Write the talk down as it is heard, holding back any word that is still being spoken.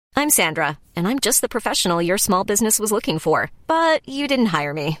I'm Sandra, and I'm just the professional your small business was looking for. But you didn't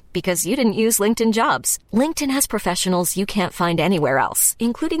hire me because you didn't use LinkedIn Jobs. LinkedIn has professionals you can't find anywhere else,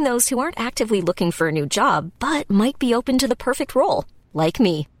 including those who aren't actively looking for a new job, but might be open to the perfect role, like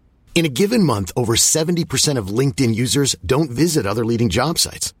me. In a given month, over 70% of LinkedIn users don't visit other leading job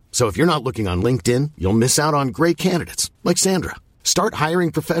sites. So if you're not looking on LinkedIn, you'll miss out on great candidates like Sandra. Start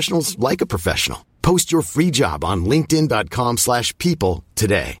hiring professionals like a professional. Post your free job on linkedin.com/people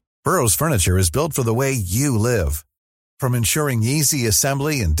today. Burrow's furniture is built for the way you live. From ensuring easy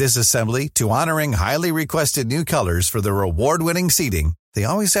assembly and disassembly to honoring highly requested new colors for their award-winning seating, they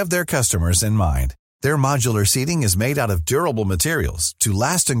always have their customers in mind. Their modular seating is made out of durable materials to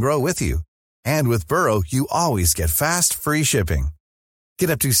last and grow with you. And with Burrow, you always get fast, free shipping.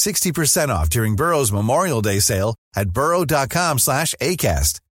 Get up to 60% off during Burrow's Memorial Day sale at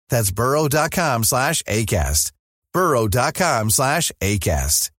burrow.com/ACAST. That's burrow.com/ACAST.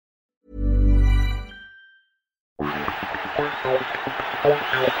 burrow.com/ACAST.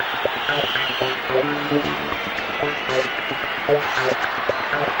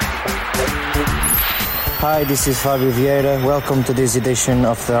 Hi, this is Fabio Vieira. Welcome to this edition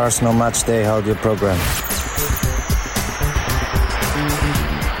of the Arsenal Matchday audio program.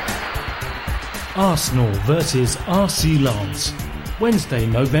 Arsenal versus RC Lens, Wednesday,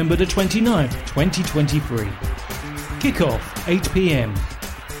 November the 29th, 2023. Kickoff, 8 p.m.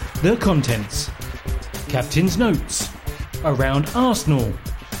 The contents: Captain's notes, around Arsenal,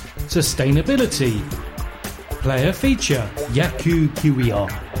 sustainability, player feature, Yaku Kiwiya,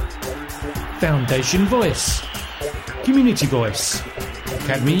 Foundation Voice, Community Voice,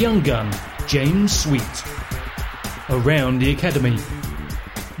 Academy Young Gun, James Sweet, Around the Academy,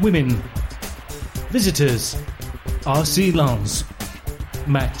 Women, Visitors, RC Lens,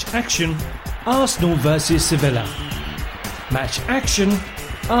 Match Action, Arsenal vs Sevilla, Match Action,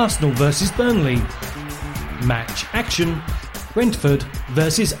 Arsenal vs Burnley, Match Action, Brentford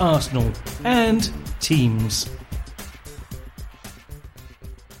vs Arsenal, and Teams.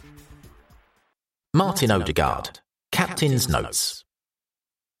 Martin Odegaard, Captain's Notes.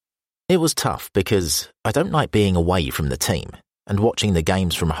 It was tough because I don't like being away from the team, and watching the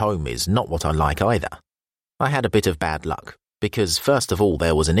games from home is not what I like either. I had a bit of bad luck, because first of all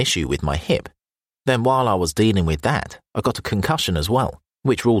there was an issue with my hip. Then while I was dealing with that, I got a concussion as well,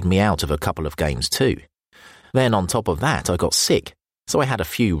 which ruled me out of a couple of games too. Then on top of that I got sick, so I had a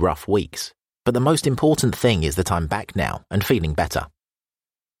few rough weeks. But the most important thing is that I'm back now and feeling better.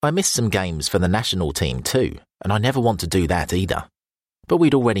 I missed some games for the national team too, and I never want to do that either. But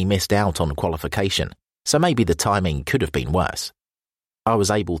we'd already missed out on qualification, so maybe the timing could have been worse. I was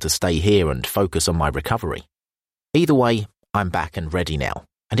able to stay here and focus on my recovery. Either way, I'm back and ready now,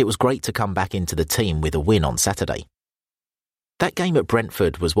 and it was great to come back into the team with a win on Saturday. That game at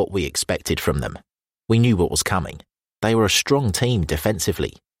Brentford was what we expected from them. We knew what was coming. They were a strong team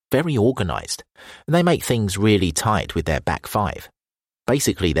defensively, very organised, and they make things really tight with their back five.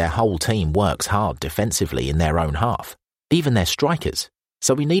 Basically, their whole team works hard defensively in their own half, even their strikers,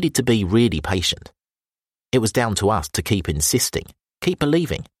 so we needed to be really patient. It was down to us to keep insisting, keep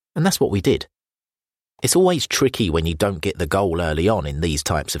believing, and that's what we did. It's always tricky when you don't get the goal early on in these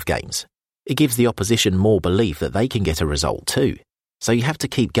types of games. It gives the opposition more belief that they can get a result too. So you have to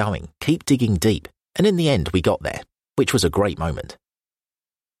keep going, keep digging deep, and in the end we got there, which was a great moment.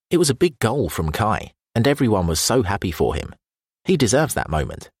 It was a big goal from Kai, and everyone was so happy for him. He deserves that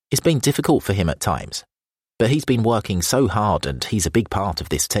moment. It's been difficult for him at times, but he's been working so hard and he's a big part of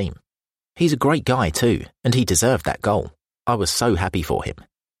this team. He's a great guy too, and he deserved that goal. I was so happy for him.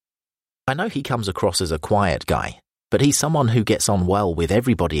 I know he comes across as a quiet guy, but he's someone who gets on well with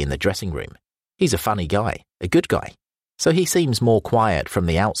everybody in the dressing room. He's a funny guy, a good guy, so he seems more quiet from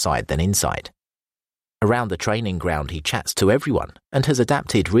the outside than inside. Around the training ground he chats to everyone and has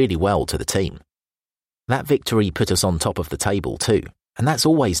adapted really well to the team. That victory put us on top of the table too, and that's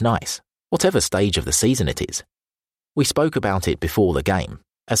always nice, whatever stage of the season it is. We spoke about it before the game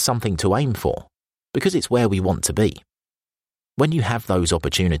as something to aim for, because it's where we want to be. When you have those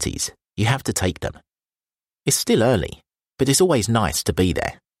opportunities, you have to take them. It's still early, but it's always nice to be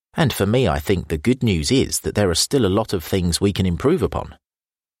there. And for me, I think the good news is that there are still a lot of things we can improve upon.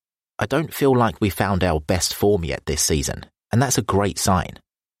 I don't feel like we found our best form yet this season, and that's a great sign.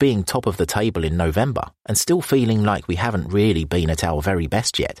 Being top of the table in November and still feeling like we haven't really been at our very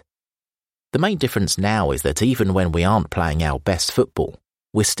best yet. The main difference now is that even when we aren't playing our best football,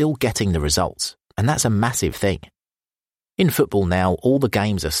 we're still getting the results, and that's a massive thing. In football now, all the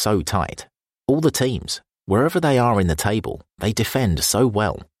games are so tight. All the teams, wherever they are in the table, they defend so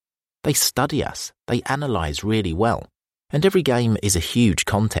well. They study us, they analyse really well, And every game is a huge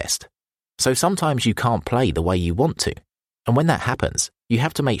contest. So sometimes you can't play the way you want to. And when that happens, you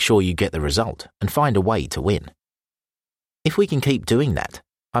have to make sure you get the result and find a way to win. If we can keep doing that,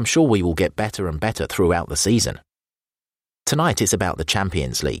 I'm sure we will get better and better throughout the season. Tonight it's about the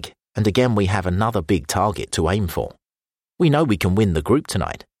Champions League, and again we have another big target to aim for. We know we can win the group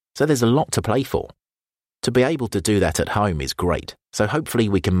tonight, so there's a lot to play for. To be able to do that at home is great, so hopefully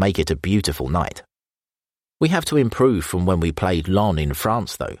we can make it a beautiful night. We have to improve from when we played Lyon in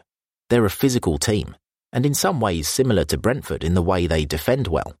France though. They're a physical team, and in some ways similar to Brentford in the way they defend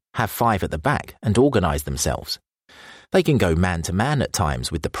well, have 5 at the back and organise themselves. They can go man-to-man at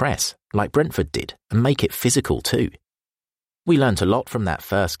times with the press, like Brentford did, and make it physical too. We learnt a lot from that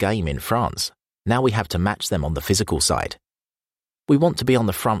first game in France. Now we have to match them on the physical side. We want to be on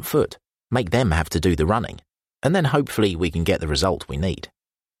the front foot, make them have to do the running, and then hopefully we can get the result we need.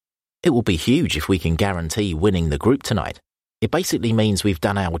 It will be huge if we can guarantee winning the group tonight. It basically means we've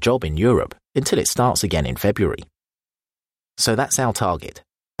done our job in Europe until it starts again in February. So that's our target,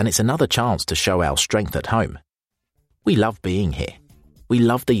 and it's another chance to show our strength at home. We love being here. We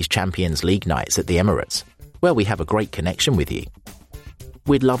love these Champions League nights at the Emirates, where we have a great connection with you.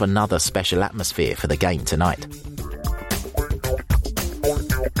 We'd love another special atmosphere for the game tonight.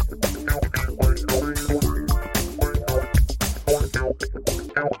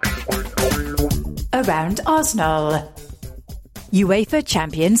 Around Arsenal. UEFA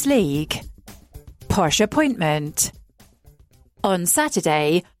Champions League. Posh appointment. On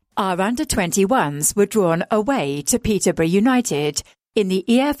Saturday, our under-21s were drawn away to Peterborough United in the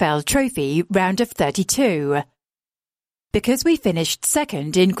EFL Trophy round of 32. Because we finished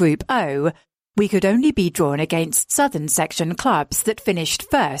second in Group O, we could only be drawn against Southern Section clubs that finished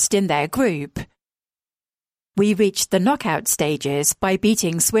first in their group. We reached the knockout stages by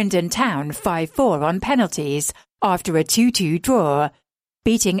beating Swindon Town 5-4 on penalties after a 2-2 draw,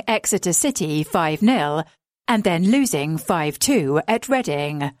 beating Exeter City 5-0, and then losing 5-2 at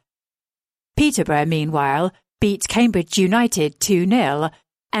Reading. Peterborough, meanwhile, beat Cambridge United 2-0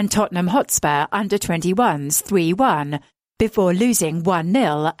 and Tottenham Hotspur under-21s 3-1, before losing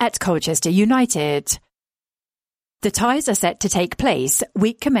 1-0 at Colchester United. The ties are set to take place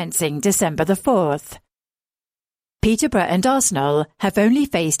week commencing December the 4th. Peterborough and Arsenal have only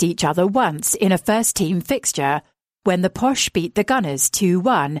faced each other once in a first-team fixture, when the Posh beat the Gunners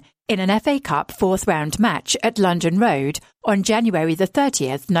 2-1 in an FA Cup fourth-round match at London Road on January the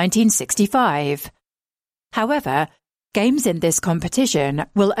 30th, 1965. However, games in this competition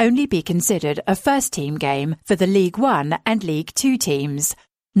will only be considered a first-team game for the League One and League Two teams,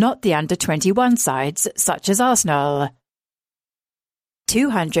 not the under-21 sides such as Arsenal.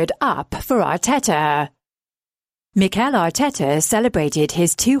 200 up for Arteta. Mikel Arteta celebrated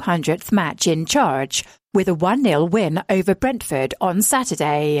his 200th match in charge with a 1-0 win over Brentford on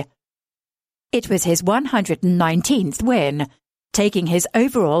Saturday. It was his 119th win, taking his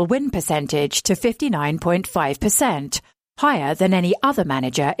overall win percentage to 59.5%, higher than any other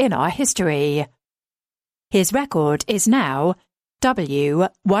manager in our history. His record is now W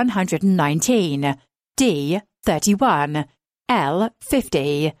 119, D 31, L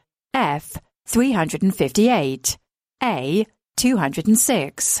 50, F 358, A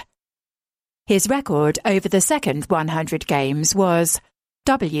 206. His record over the second 100 games was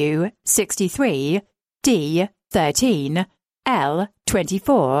W 63, D 13, L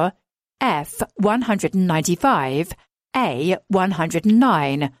 24, F 195, A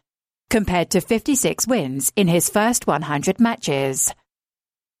 109, compared to 56 wins in his first 100 matches.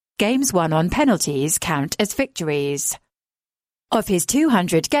 Games won on penalties count as victories. Of his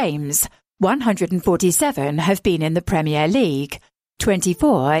 200 games, 147 have been in the Premier League,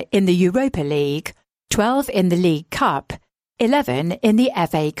 24 in the Europa League, 12 in the League Cup, 11 in the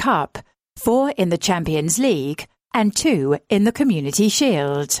FA Cup, 4 in the Champions League, and 2 in the Community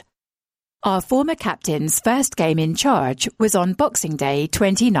Shield. Our former captain's first game in charge was on Boxing Day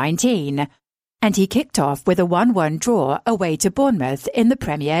 2019, and he kicked off with a 1-1 draw away to Bournemouth in the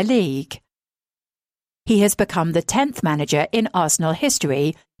Premier League. He has become the 10th manager in Arsenal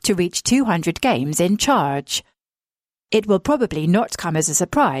history to reach 200 games in charge. It will probably not come as a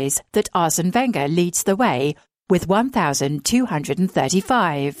surprise that Arsene Wenger leads the way with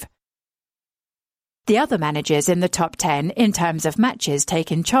 1,235. The other managers in the top 10 in terms of matches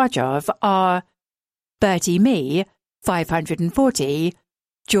taken charge of are Bertie Mee, 540,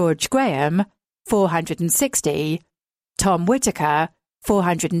 George Graham, 460, Tom Whittaker,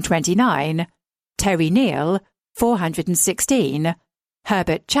 429, Terry Neal, 416,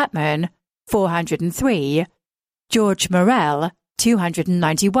 Herbert Chapman, 403, George Morel,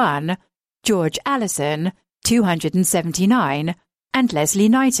 291, George Allison, 279, and Leslie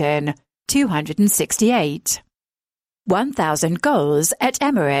Knighton, 268. 1,000 goals at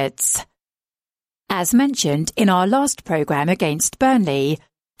Emirates. As mentioned in our last programme against Burnley,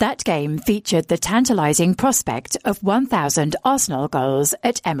 that game featured the tantalising prospect of 1,000 Arsenal goals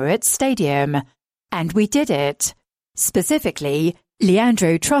at Emirates Stadium, and we did it. Specifically,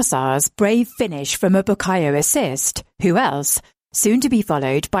 Leandro Trossard's brave finish from a Bukayo assist, who else, soon to be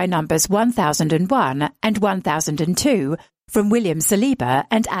followed by numbers 1001 and 1002 from William Saliba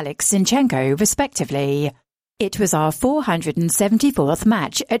and Alex Zinchenko respectively. It was our 474th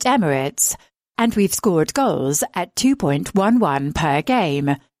match at Emirates, and we've scored goals at 2.11 per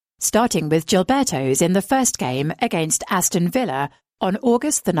game, starting with Gilberto's in the first game against Aston Villa on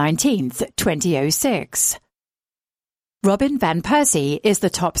August the 19th, 2006. Robin van Persie is the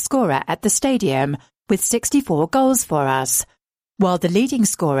top scorer at the stadium with 64 goals for us, while the leading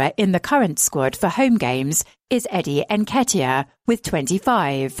scorer in the current squad for home games is Eddie Nketiah with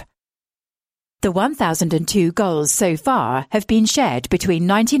 25. The 1,002 goals so far have been shared between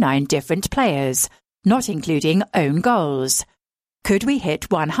 99 different players, not including own goals. Could we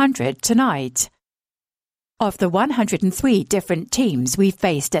hit 100 tonight? Of the 103 different teams we've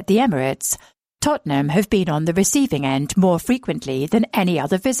faced at the Emirates, Tottenham have been on the receiving end more frequently than any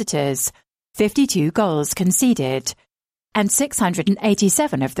other visitors, 52 goals conceded, and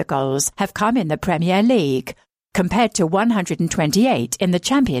 687 of the goals have come in the Premier League, compared to 128 in the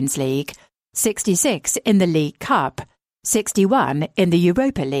Champions League, 66 in the League Cup, 61 in the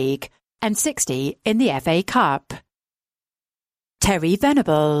Europa League, and 60 in the FA Cup. Terry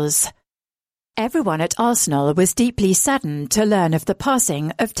Venables. Everyone at Arsenal was deeply saddened to learn of the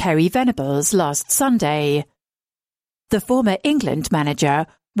passing of Terry Venables last Sunday. The former England manager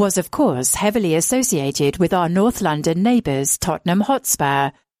was, of course, heavily associated with our North London neighbours Tottenham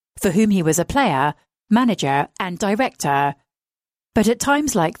Hotspur, for whom he was a player, manager and director. But at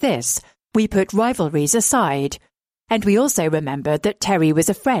times like this, we put rivalries aside, and we also remembered that Terry was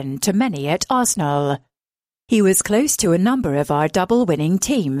a friend to many at Arsenal. He was close to a number of our double-winning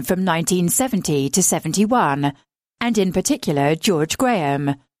team from 1970 to 71, and in particular George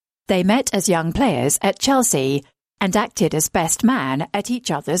Graham. They met as young players at Chelsea and acted as best man at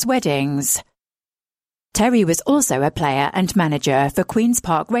each other's weddings. Terry was also a player and manager for Queen's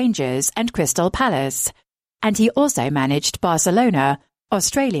Park Rangers and Crystal Palace, and he also managed Barcelona,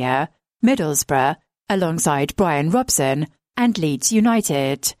 Australia, Middlesbrough, alongside Brian Robson, and Leeds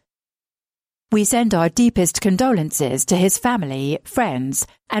United. We send our deepest condolences to his family, friends,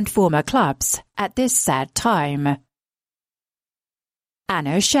 and former clubs at this sad time.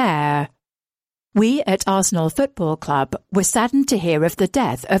 Anna Scher. We at Arsenal Football Club were saddened to hear of the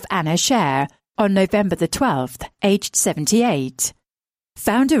death of Anna Scher on November the 12th, aged 78.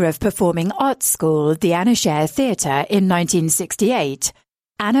 Founder of performing arts school the Anna Scher Theatre in 1968,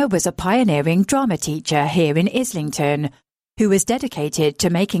 Anna was a pioneering drama teacher here in Islington, who was dedicated to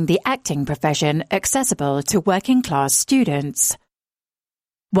making the acting profession accessible to working-class students.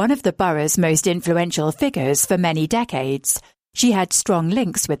 One of the borough's most influential figures for many decades, she had strong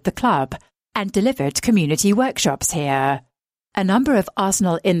links with the club and delivered community workshops here. A number of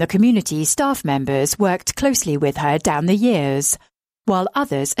Arsenal in the Community staff members worked closely with her down the years, while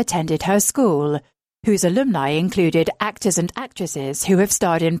others attended her school, whose alumni included actors and actresses who have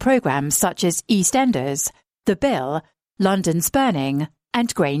starred in programmes such as EastEnders, The Bill, London's Burning,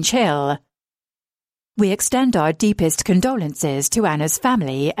 and Grange Hill. We extend our deepest condolences to Anna's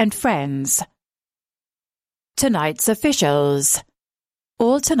family and friends. Tonight's officials.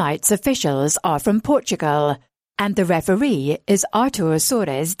 All tonight's officials are from Portugal, and the referee is Artur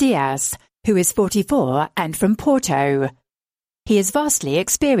Soares Dias, who is 44 and from Porto. He is vastly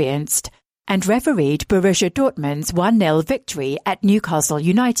experienced and refereed Borussia Dortmund's 1-0 victory at Newcastle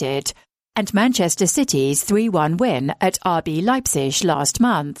United and Manchester City's 3-1 win at RB Leipzig last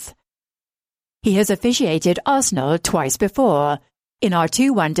month. He has officiated Arsenal twice before, in our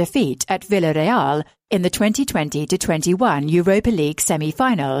 2-1 defeat at Villarreal in the 2020-21 Europa League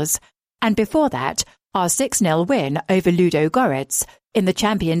semi-finals, and before that, our 6-0 win over Ludo Goretz in the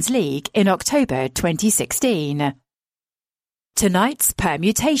Champions League in October 2016. Tonight's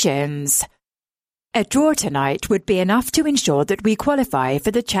permutations. A draw tonight would be enough to ensure that we qualify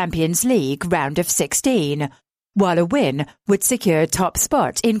for the Champions League round of 16, while a win would secure top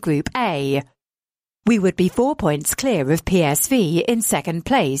spot in Group A. We would be 4 points clear of PSV in second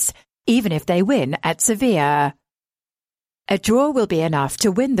place, even if they win at Sevilla. A draw will be enough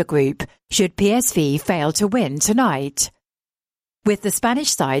to win the group should PSV fail to win tonight. With the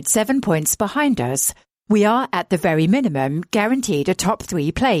Spanish side 7 points behind us, we are at the very minimum guaranteed a top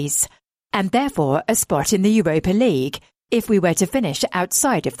 3 place, and therefore a spot in the Europa League if we were to finish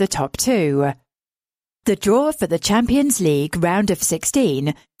outside of the top two. The draw for the Champions League round of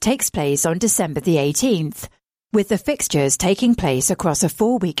 16 takes place on December the 18th, with the fixtures taking place across a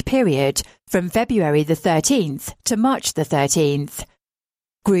 4-week period from February the 13th to March the 13th.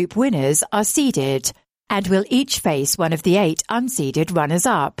 Group winners are seeded and will each face one of the 8 unseeded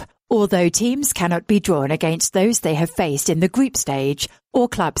runners-up, although teams cannot be drawn against those they have faced in the group stage or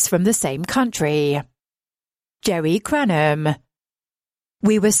clubs from the same country. Jerry Cranham.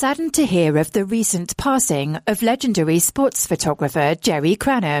 We were saddened to hear of the recent passing of legendary sports photographer Jerry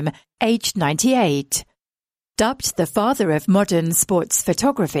Cranham, aged 98. Dubbed the father of modern sports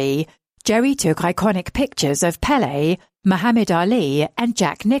photography, Jerry took iconic pictures of Pelé, Muhammad Ali and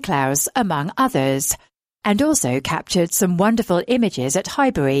Jack Nicklaus, among others, and also captured some wonderful images at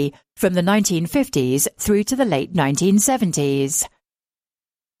Highbury from the 1950s through to the late 1970s.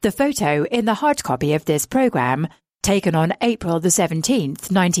 The photo in the hard copy of this programme, taken on April the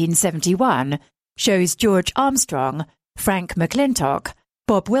 17th, 1971, shows George Armstrong, Frank McClintock,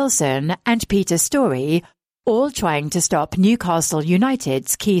 Bob Wilson and Peter Storey all trying to stop Newcastle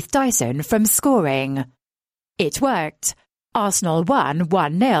United's Keith Dyson from scoring. It worked. Arsenal won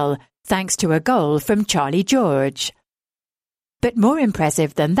 1-0 thanks to a goal from Charlie George. But more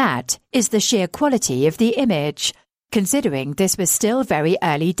impressive than that is the sheer quality of the image, considering this was still very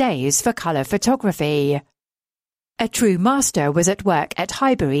early days for colour photography. A true master was at work at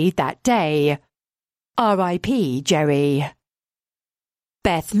Highbury that day. R.I.P. Jerry.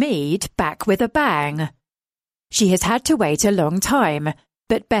 Beth Mead back with a bang. She has had to wait a long time,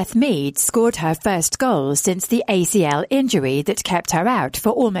 but Beth Mead scored her first goal since the ACL injury that kept her out for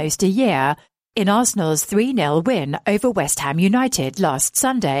almost a year in Arsenal's 3-0 win over West Ham United last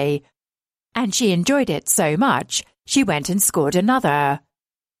Sunday. And she enjoyed it so much, she went and scored another.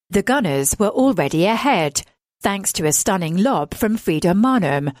 The Gunners were already ahead, thanks to a stunning lob from Frida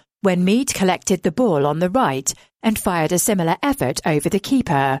Maanum when Mead collected the ball on the right and fired a similar effort over the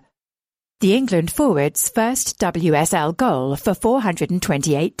keeper. The England forward's first WSL goal for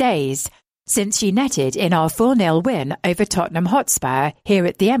 428 days, since she netted in our 4-0 win over Tottenham Hotspur here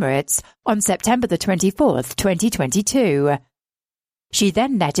at the Emirates on September the 24th, 2022. She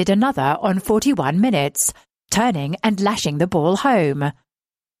then netted another on 41 minutes, turning and lashing the ball home.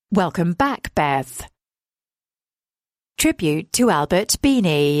 Welcome back, Beth. Tribute to Albert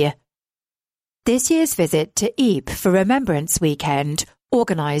Beanie. This year's visit to Ypres for Remembrance Weekend,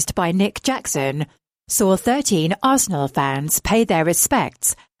 organised by Nick Jackson, saw 13 Arsenal fans pay their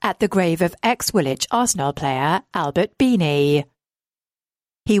respects at the grave of ex-Woolwich Arsenal player Albert Beanie.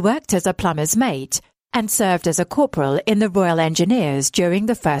 He worked as a plumber's mate and served as a corporal in the Royal Engineers during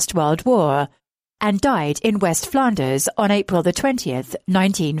the First World War, and died in West Flanders on April the 20th,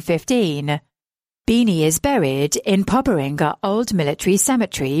 1915. Beanie is buried in Popperinga Old Military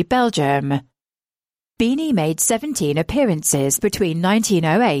Cemetery, Belgium. Beanie made 17 appearances between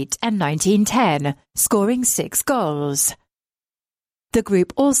 1908 and 1910, scoring 6 goals. The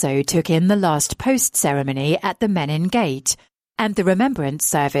group also took in the last post ceremony at the Menin Gate and the remembrance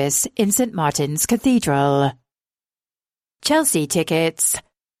service in St Martin's Cathedral. Chelsea tickets.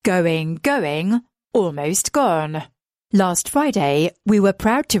 Going, almost gone. Last Friday, we were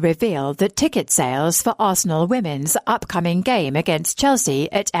proud to reveal that ticket sales for Arsenal women's upcoming game against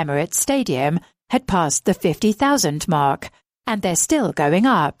Chelsea at Emirates Stadium had passed the 50,000 mark, and they're still going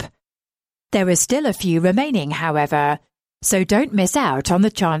up. There are still a few remaining, however, so don't miss out on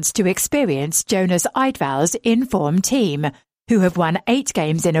the chance to experience Jonas Eidval's in-form team, who have won 8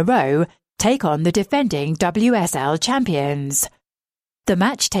 games in a row, take on the defending WSL champions. The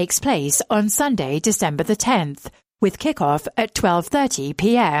match takes place on Sunday, December the 10th, with kick-off at 12:30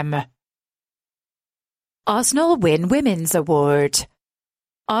 p.m. Arsenal win Women's Award.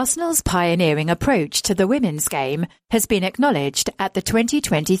 Arsenal's pioneering approach to the women's game has been acknowledged at the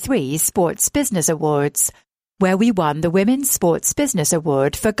 2023 Sports Business Awards, where we won the Women's Sports Business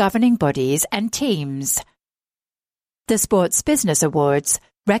Award for governing bodies and teams. The Sports Business Awards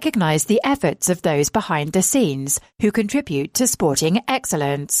recognise the efforts of those behind the scenes who contribute to sporting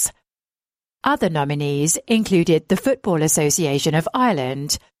excellence. Other nominees included the Football Association of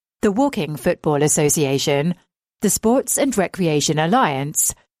Ireland, the Walking Football Association, the Sports and Recreation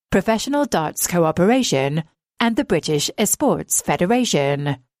Alliance, Professional Darts Cooperation, and the British Esports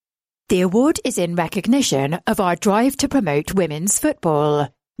Federation. The award is in recognition of our drive to promote women's football.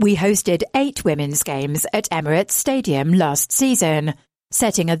 We hosted 8 women's games at Emirates Stadium last season,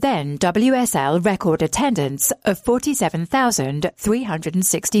 setting a then WSL record attendance of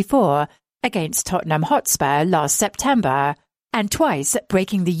 47,364 against Tottenham Hotspur last September, and twice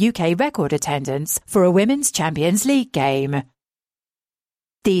breaking the UK record attendance for a Women's Champions League game.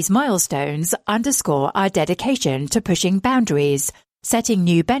 These milestones underscore our dedication to pushing boundaries, setting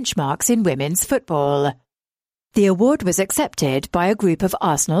new benchmarks in women's football. The award was accepted by a group of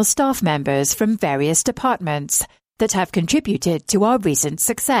Arsenal staff members from various departments that have contributed to our recent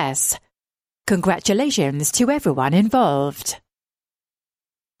success. Congratulations to everyone involved.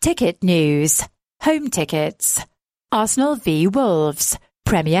 Ticket news. Home tickets. Arsenal v Wolves,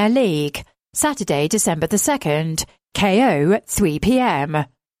 Premier League, Saturday, December the 2nd, KO 3 p.m.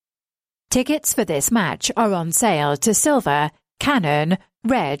 Tickets for this match are on sale to Silver, Canon,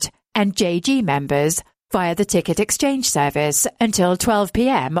 Red and JG members via the ticket exchange service until 12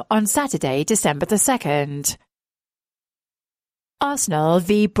 p.m. on Saturday, December the 2nd. Arsenal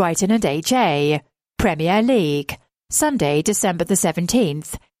v Brighton and HA, Premier League, Sunday, December the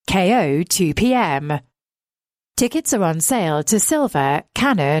 17th, KO 2 p.m. Tickets are on sale to Silver,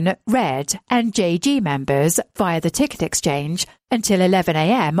 Canon, Red and JG members via the ticket exchange until 11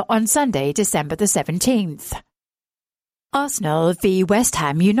 a.m. on Sunday, December the 17th. Arsenal v West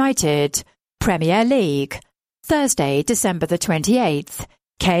Ham United, Premier League, Thursday, December the 28th,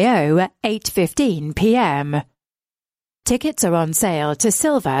 KO 8:15 p.m. Tickets are on sale to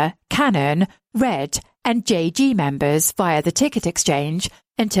Silver, Canon, Red and JG members via the ticket exchange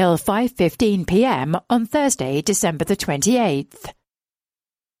until 5:15 p.m. on Thursday, December the 28th.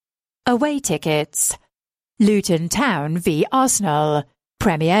 Away tickets. Luton Town v Arsenal,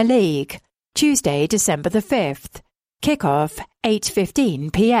 Premier League, Tuesday, December the 5th. Kick-off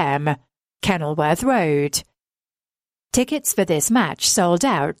 8:15 p.m. Kenilworth Road. Tickets for this match sold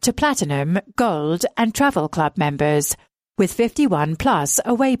out to Platinum, Gold and Travel Club members with 51 plus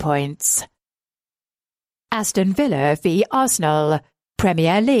away points. Aston Villa v Arsenal,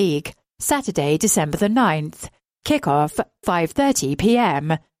 Premier League, Saturday, December the 9th. Kick-off 5:30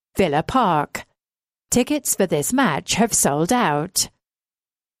 p.m. Villa Park. Tickets for this match have sold out.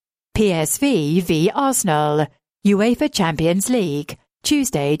 PSV v Arsenal, UEFA Champions League,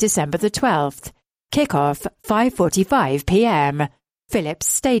 Tuesday, December the 12th. Kick-off 5:45 p.m. Philips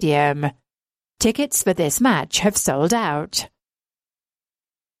Stadium. Tickets for this match have sold out.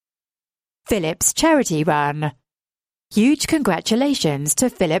 Philips Charity Run. Huge congratulations to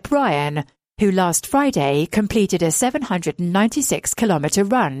Philip Ryan, who last Friday completed a 796-kilometre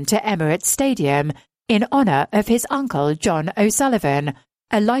run to Emirates Stadium in honour of his uncle John O'Sullivan,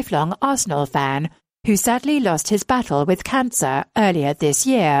 a lifelong Arsenal fan who sadly lost his battle with cancer earlier this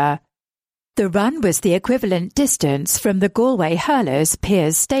year. The run was the equivalent distance from the Galway Hurlers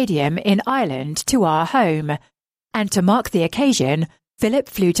Piers Stadium in Ireland to our home, and to mark the occasion, Philip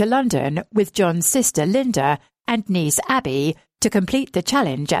flew to London with John's sister Linda and niece Abby to complete the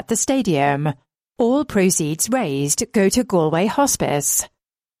challenge at the stadium. All proceeds raised go to Galway Hospice.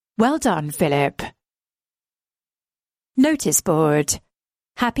 Well done, Philip. Notice board.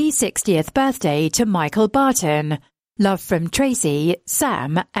 Happy 60th birthday to Michael Barton. Love from Tracy,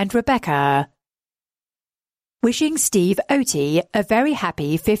 Sam and Rebecca. Wishing Steve Oatey a very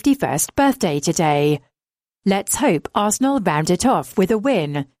happy 51st birthday today. Let's hope Arsenal round it off with a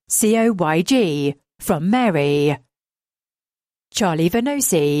win. COYG. From Mary. Charlie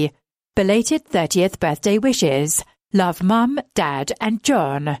Venosi. Belated 30th birthday wishes. Love Mum, Dad and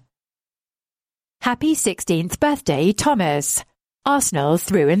John. Happy 16th birthday, Thomas. Arsenal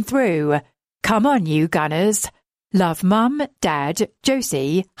through and through. Come on, you Gunners. Love Mum, Dad,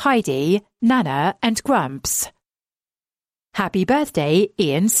 Josie, Heidi, Nana and Grumps. Happy birthday,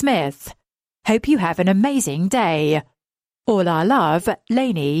 Ian Smith. Hope you have an amazing day. All our love,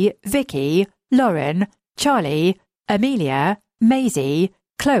 Lainey, Vicky, Lauren, Charlie, Amelia, Maisie,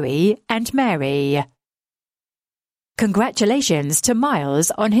 Chloe and Mary. Congratulations to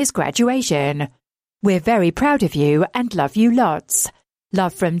Miles on his graduation. We're very proud of you and love you lots.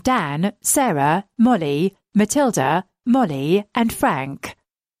 Love from Dan, Sarah, Molly, Matilda, Molly and Frank.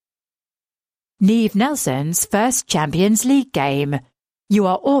 Neve Nelson's first Champions League game. You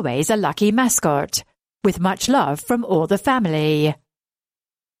are always a lucky mascot. With much love from all the family.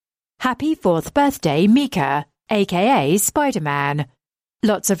 Happy 4th birthday, Mika, aka Spider-Man.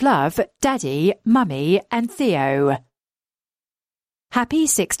 Lots of love, Daddy, Mummy and Theo. Happy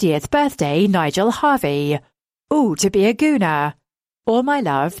 60th birthday, Nigel Harvey. Ooh, to be a gooner. All my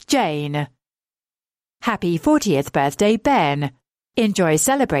love, Jane. Happy 40th birthday, Ben. Enjoy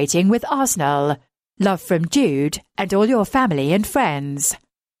celebrating with Arsenal. Love from Jude and all your family and friends.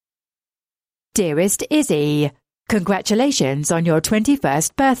 Dearest Izzy, congratulations on your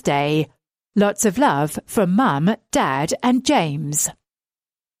 21st birthday. Lots of love from Mum, Dad and James.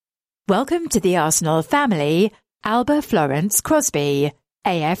 Welcome to the Arsenal family Alba Florence Crosby,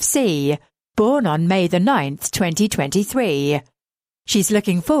 AFC, born on May the 9th, 2023. She's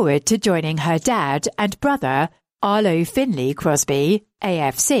looking forward to joining her dad and brother, Arlo Finley Crosby,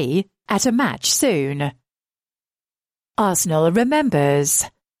 AFC, at a match soon. Arsenal remembers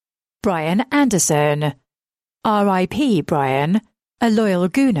Brian Anderson. R.I.P. Brian, a loyal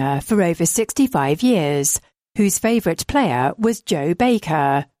Gooner for over 65 years, whose favourite player was Joe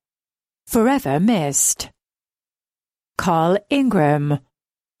Baker. Forever missed. Carl Ingram.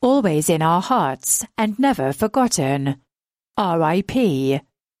 Always in our hearts and never forgotten. R.I.P.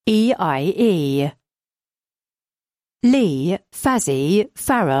 E.I.E. Lee Fazzy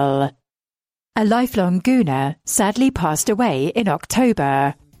Farrell. A lifelong Gooner sadly passed away in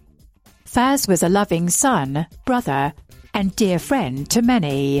October. Faz was a loving son, brother, and dear friend to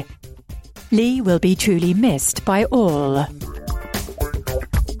many. Lee will be truly missed by all.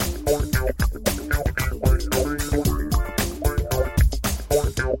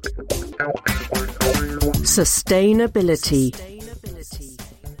 Sustainability.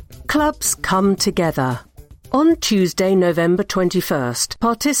 Clubs come together. On Tuesday, November 21st,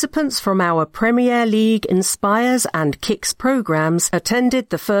 participants from our Premier League Inspires and Kicks programmes attended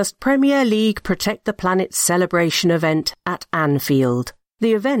the first Premier League Protect the Planet celebration event at Anfield.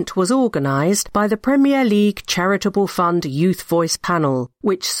 The event was organised by the Premier League Charitable Fund Youth Voice Panel,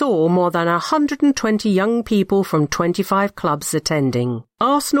 which saw more than 120 young people from 25 clubs attending.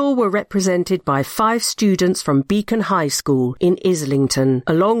 Arsenal were represented by 5 students from Beacon High School in Islington,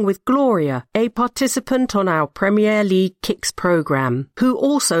 along with Gloria, a participant on our Premier League Kicks programme, who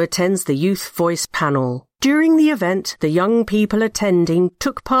also attends the Youth Voice Panel. During the event, the young people attending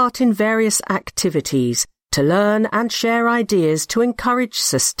took part in various activities to learn and share ideas to encourage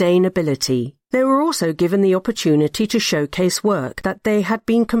sustainability. They were also given the opportunity to showcase work that they had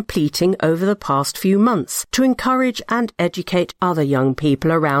been completing over the past few months to encourage and educate other young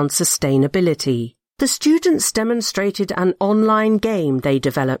people around sustainability. The students demonstrated an online game they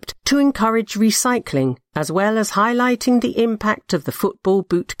developed to encourage recycling, as well as highlighting the impact of the football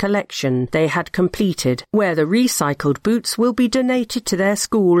boot collection they had completed, where the recycled boots will be donated to their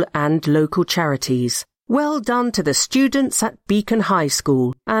school and local charities. Well done to the students at Beacon High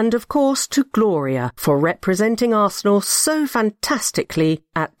School, and of course to Gloria for representing Arsenal so fantastically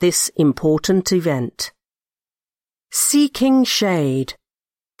at this important event. Seeking Shade.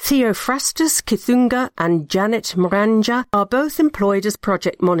 Theophrastus Kithunga and Janet Moranja are both employed as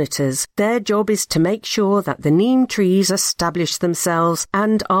project monitors. Their job is to make sure that the neem trees establish themselves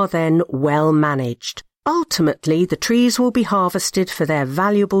and are then well managed. Ultimately, the trees will be harvested for their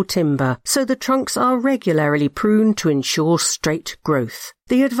valuable timber, so the trunks are regularly pruned to ensure straight growth.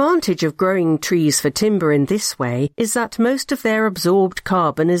 The advantage of growing trees for timber in this way is that most of their absorbed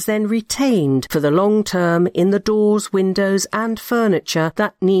carbon is then retained for the long term in the doors, windows and furniture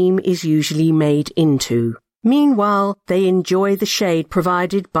that neem is usually made into. Meanwhile, they enjoy the shade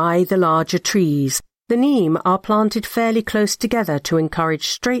provided by the larger trees. The neem are planted fairly close together to encourage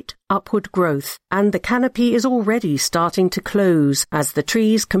straight upward growth, and the canopy is already starting to close as the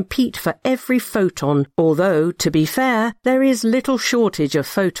trees compete for every photon, although, to be fair, there is little shortage of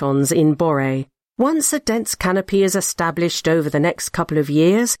photons in Boré. Once a dense canopy is established over the next couple of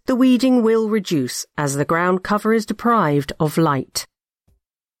years, the weeding will reduce as the ground cover is deprived of light.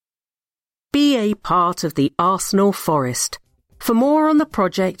 Be a part of the Arsenal Forest. For more on the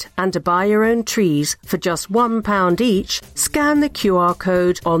project and to buy your own trees for just £1 each, scan the QR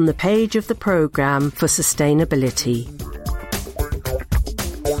code on the page of the programme for sustainability.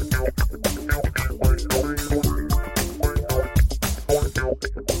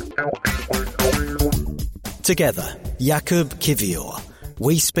 Together, Jakub Kiwior.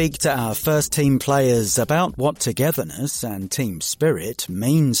 We speak to our first team players about what togetherness and team spirit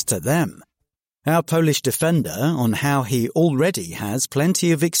means to them. Our Polish defender on how he already has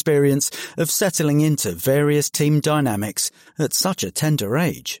plenty of experience of settling into various team dynamics at such a tender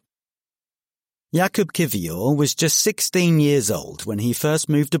age. Jakub Kiwior was just 16 years old when he first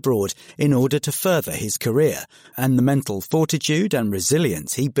moved abroad in order to further his career, and the mental fortitude and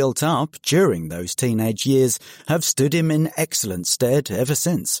resilience he built up during those teenage years have stood him in excellent stead ever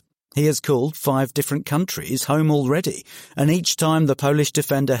since. He has called 5 different countries home already, and each time the Polish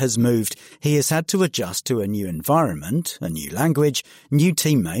defender has moved, he has had to adjust to a new environment, a new language, new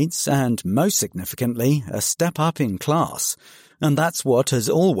teammates, and, most significantly, a step up in class. And that's what has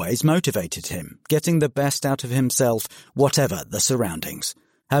always motivated him, getting the best out of himself, whatever the surroundings.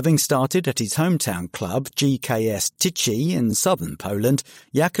 Having started at his hometown club GKS Tychy in southern Poland,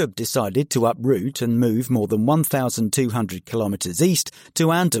 Jakub decided to uproot and move more than 1,200 kilometres east to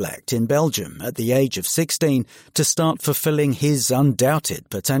Anderlecht in Belgium at the age of 16 to start fulfilling his undoubted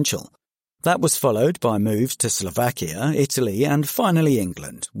potential. That was followed by moves to Slovakia, Italy and finally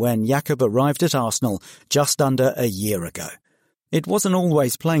England when Jakub arrived at Arsenal just under a year ago. It wasn't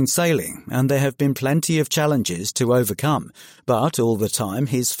always plain sailing, and there have been plenty of challenges to overcome, but all the time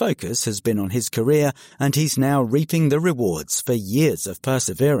his focus has been on his career and he's now reaping the rewards for years of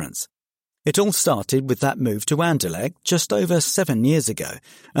perseverance. It all started with that move to Anderlecht just over 7 years ago,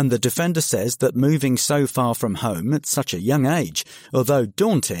 and the defender says that moving so far from home at such a young age, although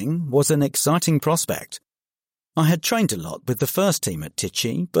daunting, was an exciting prospect. I had trained a lot with the first team at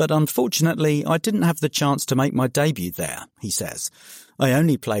Tychy, but unfortunately I didn't have the chance to make my debut there, he says. I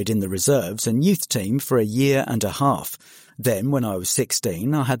only played in the reserves and youth team for a year and a half. Then, when I was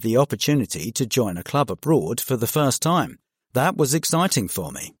 16, I had the opportunity to join a club abroad for the first time. That was exciting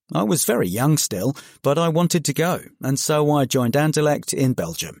for me. I was very young still, but I wanted to go, and so I joined Anderlecht in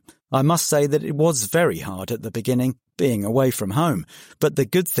Belgium. I must say that it was very hard at the beginning, being away from home, but the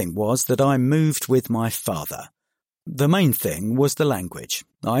good thing was that I moved with my father. The main thing was the language.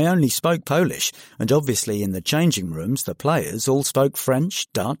 I only spoke Polish, and obviously in the changing rooms the players all spoke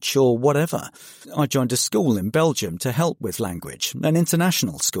French, Dutch or whatever. I joined a school in Belgium to help with language, an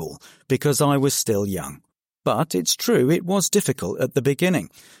international school, because I was still young. But it's true, it was difficult at the beginning.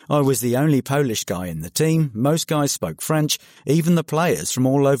 I was the only Polish guy in the team, most guys spoke French, even the players from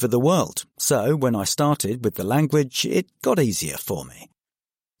all over the world. So when I started with the language, it got easier for me.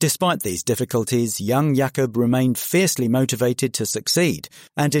 Despite these difficulties, young Jakub remained fiercely motivated to succeed,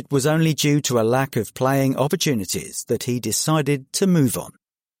 and it was only due to a lack of playing opportunities that he decided to move on.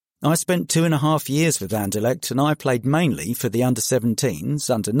 I spent 2.5 years with Anderlecht and I played mainly for the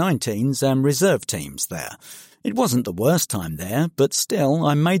under-17s, under-19s and reserve teams there. It wasn't the worst time there, but still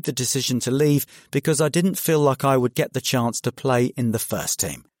I made the decision to leave because I didn't feel like I would get the chance to play in the first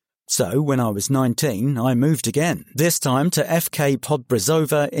team. So, when I was 19, I moved again, this time to FK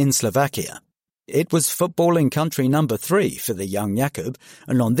Podbrezova in Slovakia. It was footballing country number 3 for the young Jakub,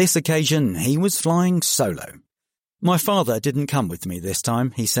 and on this occasion he was flying solo. My father didn't come with me this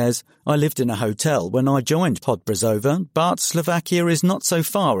time, he says. I lived in a hotel when I joined Podbrezova, but Slovakia is not so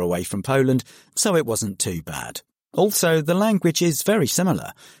far away from Poland, so it wasn't too bad. Also, the language is very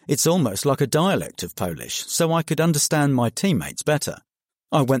similar. It's almost like a dialect of Polish, so I could understand my teammates better.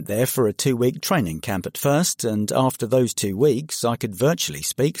 I went there for a 2-week training camp at first, and after those 2 weeks I could virtually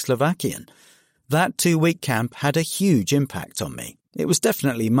speak Slovakian. That 2-week camp had a huge impact on me. It was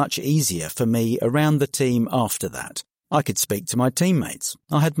definitely much easier for me around the team after that. I could speak to my teammates.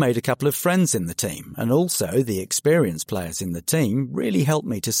 I had made a couple of friends in the team, and also the experienced players in the team really helped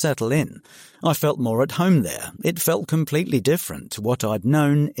me to settle in. I felt more at home there. It felt completely different to what I'd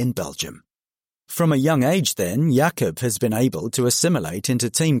known in Belgium. From a young age then, Jakub has been able to assimilate into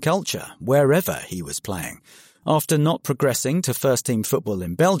team culture wherever he was playing. After not progressing to first-team football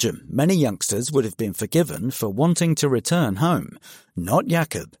in Belgium, many youngsters would have been forgiven for wanting to return home. Not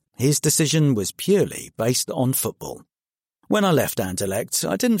Jakub. His decision was purely based on football. When I left Anderlecht,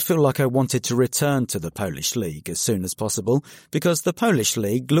 I didn't feel like I wanted to return to the Polish League as soon as possible because the Polish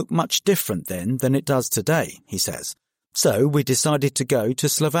League looked much different then than it does today, he says. So we decided to go to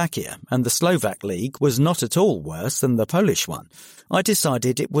Slovakia, and the Slovak league was not at all worse than the Polish one. I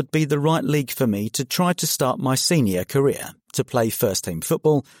decided it would be the right league for me to try to start my senior career, to play first-team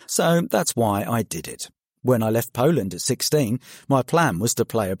football, so that's why I did it. When I left Poland at 16, my plan was to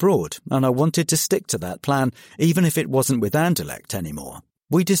play abroad, and I wanted to stick to that plan, even if it wasn't with Anderlecht anymore.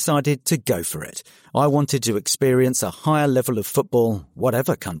 We decided to go for it. I wanted to experience a higher level of football,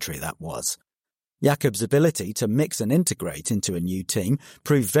 whatever country that was. Jakub's ability to mix and integrate into a new team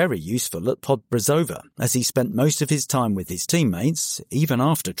proved very useful at Podbrezova, as he spent most of his time with his teammates, even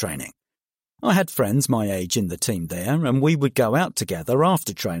after training. I had friends my age in the team there, and we would go out together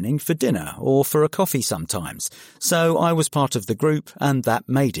after training for dinner or for a coffee sometimes, so I was part of the group and that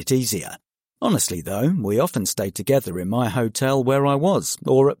made it easier. Honestly though, we often stayed together in my hotel where I was,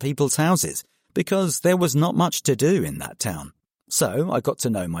 or at people's houses, because there was not much to do in that town. So I got to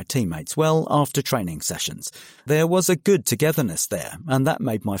know my teammates well after training sessions. There was a good togetherness there, and that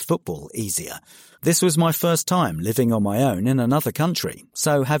made my football easier. This was my first time living on my own in another country,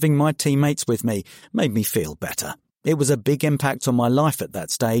 so having my teammates with me made me feel better. It was a big impact on my life at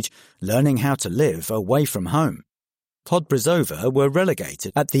that stage, learning how to live away from home. Podbrezova were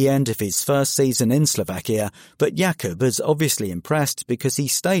relegated at the end of his first season in Slovakia, but Jakub is obviously impressed because he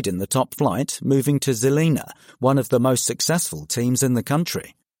stayed in the top flight, moving to Žilina, one of the most successful teams in the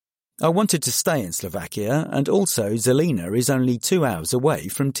country. I wanted to stay in Slovakia, and also Žilina is only 2 hours away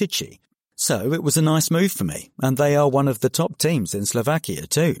from Tychy. So it was a nice move for me, and they are one of the top teams in Slovakia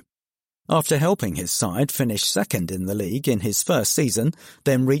too. After helping his side finish second in the league in his first season,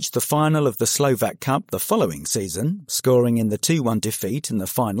 then reached the final of the Slovak Cup the following season, scoring in the 2-1 defeat in the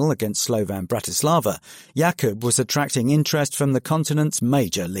final against Slovan Bratislava, Jakub was attracting interest from the continent's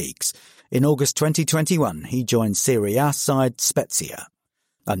major leagues. In August 2021, he joined Serie A side Spezia.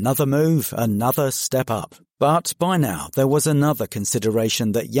 Another move, another step up. But by now, there was another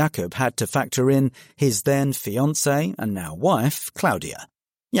consideration that Jakub had to factor in, his then fiancée and now wife, Claudia.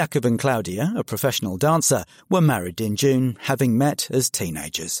 Jakub and Claudia, a professional dancer, were married in June, having met as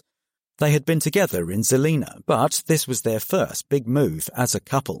teenagers. They had been together in Žilina, but this was their first big move as a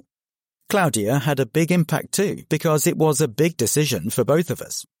couple. Claudia had a big impact too, because it was a big decision for both of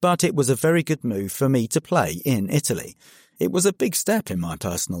us, but it was a very good move for me to play in Italy. It was a big step in my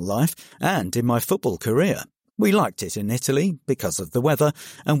personal life and in my football career. We liked it in Italy because of the weather,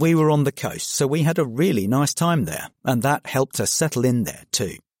 and we were on the coast, so we had a really nice time there, and that helped us settle in there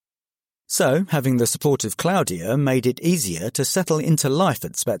too. So, having the support of Claudia made it easier to settle into life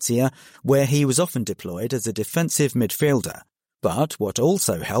at Spezia, where he was often deployed as a defensive midfielder. But what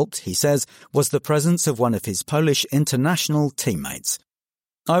also helped, he says, was the presence of one of his Polish international teammates.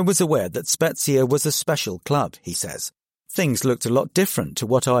 I was aware that Spezia was a special club, he says. Things looked a lot different to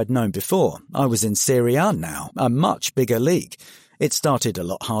what I'd known before. I was in Serie A now, a much bigger league. It started a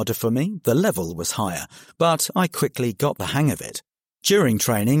lot harder for me, the level was higher, but I quickly got the hang of it. During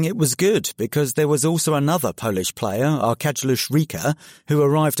training it was good because there was also another Polish player, Arkadiusz Rika, who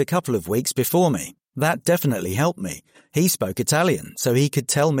arrived a couple of weeks before me. That definitely helped me. He spoke Italian, so he could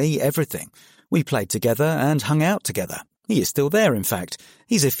tell me everything. We played together and hung out together. He is still there, in fact.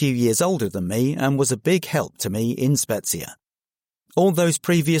 He's a few years older than me and was a big help to me in Spezia. All those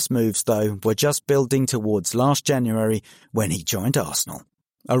previous moves, though, were just building towards last January when he joined Arsenal.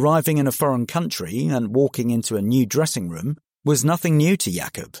 Arriving in a foreign country and walking into a new dressing room was nothing new to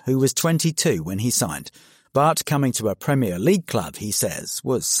Jakub, who was 22 when he signed. But coming to a Premier League club, he says,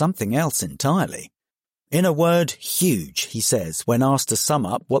 was something else entirely. In a word, huge, he says, when asked to sum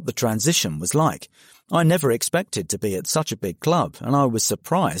up what the transition was like. I never expected to be at such a big club, and I was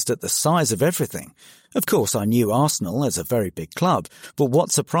surprised at the size of everything. Of course, I knew Arsenal as a very big club, but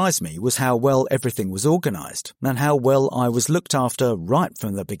what surprised me was how well everything was organised, and how well I was looked after right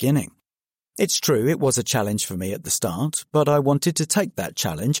from the beginning. It's true, it was a challenge for me at the start, but I wanted to take that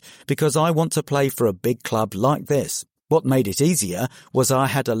challenge because I want to play for a big club like this. What made it easier was I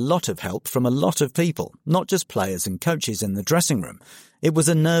had a lot of help from a lot of people, not just players and coaches in the dressing room. It was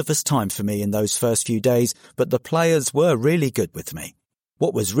a nervous time for me in those first few days, but the players were really good with me.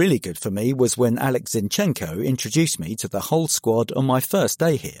 What was really good for me was when Alex Zinchenko introduced me to the whole squad on my first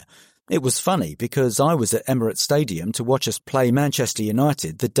day here. It was funny because I was at Emirates Stadium to watch us play Manchester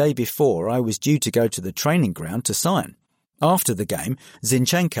United the day before I was due to go to the training ground to sign. After the game,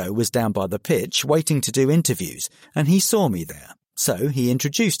 Zinchenko was down by the pitch waiting to do interviews, and he saw me there. So he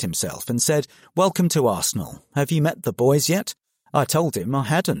introduced himself and said, "Welcome to Arsenal. Have you met the boys yet?" I told him I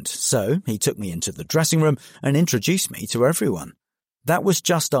hadn't, so he took me into the dressing room and introduced me to everyone. That was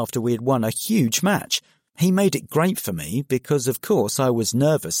just after we had won a huge match. He made it great for me because, of course, I was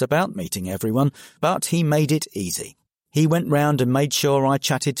nervous about meeting everyone, but he made it easy. He went round and made sure I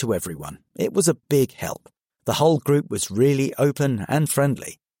chatted to everyone. It was a big help. The whole group was really open and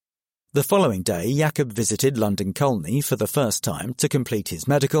friendly. The following day, Jakub visited London Colney for the first time to complete his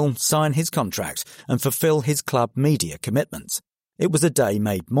medical, sign his contract, and fulfil his club media commitments. It was a day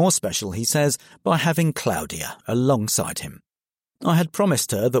made more special, he says, by having Claudia alongside him. I had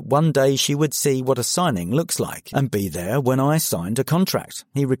promised her that one day she would see what a signing looks like and be there when I signed a contract,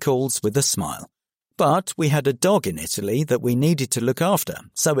 he recalls with a smile. But we had a dog in Italy that we needed to look after,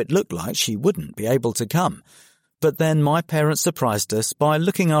 so it looked like she wouldn't be able to come. But then my parents surprised us by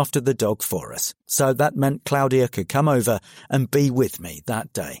looking after the dog for us, so that meant Claudia could come over and be with me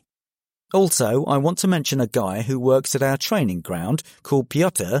that day. Also, I want to mention a guy who works at our training ground called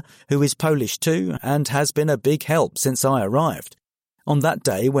Piotr, who is Polish too and has been a big help since I arrived. On that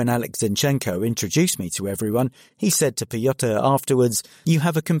day, when Alex Zinchenko introduced me to everyone, he said to Piotr afterwards, "You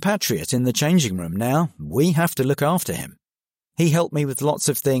have a compatriot in the changing room now. We have to look after him." He helped me with lots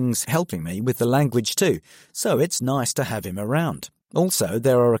of things, helping me with the language too, so it's nice to have him around. Also,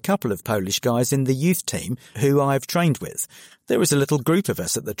 there are a couple of Polish guys in the youth team who I've trained with. There is a little group of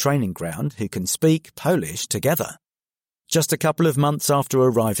us at the training ground who can speak Polish together. Just a couple of months after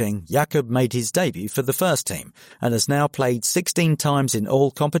arriving, Jakub made his debut for the first team and has now played 16 times in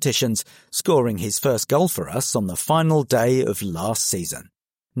all competitions, scoring his first goal for us on the final day of last season.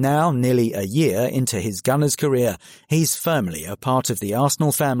 Now, nearly a year into his Gunners career, he's firmly a part of the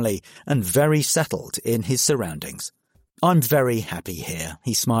Arsenal family and very settled in his surroundings. "I'm very happy here,"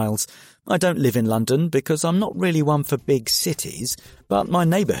 he smiles. "I don't live in London because I'm not really one for big cities, but my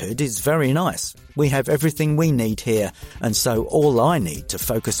neighbourhood is very nice. We have everything we need here, and so all I need to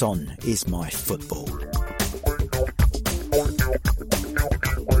focus on is my football."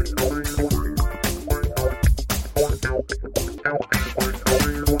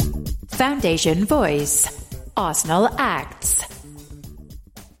 Foundation Voice. Arsenal Acts.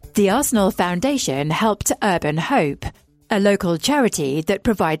 The Arsenal Foundation helped Urban Hope, a local charity that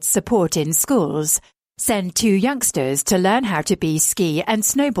provides support in schools, send 2 youngsters to learn how to be ski and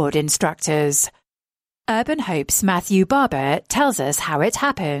snowboard instructors. Urban Hope's Matthew Barber tells us how it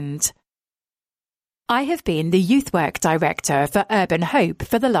happened. I have been the youth work director for Urban Hope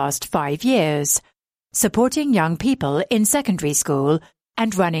for the last 5 years, supporting young people in secondary school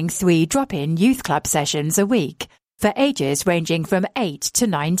and running 3 drop-in youth club sessions a week for ages ranging from 8 to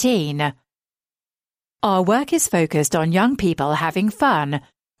 19. Our work is focused on young people having fun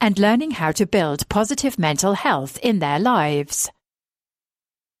and learning how to build positive mental health in their lives.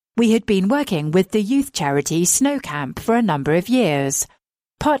 We had been working with the youth charity Snow Camp for a number of years,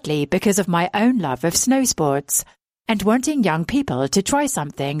 partly because of my own love of snow sports and wanting young people to try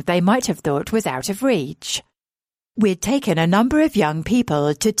something they might have thought was out of reach. We'd taken a number of young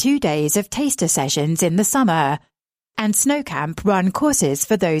people to 2 days of taster sessions in the summer, and Snow Camp run courses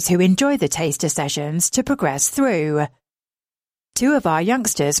for those who enjoy the taster sessions to progress through. 2 of our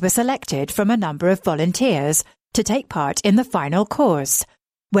youngsters were selected from a number of volunteers to take part in the final course,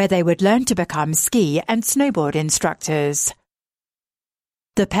 where they would learn to become ski and snowboard instructors.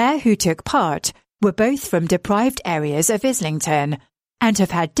 The pair who took part were both from deprived areas of Islington and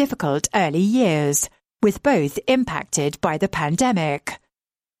have had difficult early years, with both impacted by the pandemic.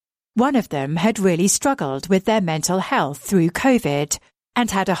 One of them had really struggled with their mental health through COVID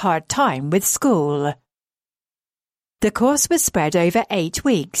and had a hard time with school. The course was spread over 8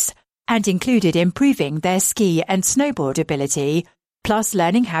 weeks and included improving their ski and snowboard ability, plus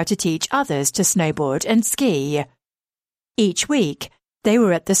learning how to teach others to snowboard and ski. Each week, they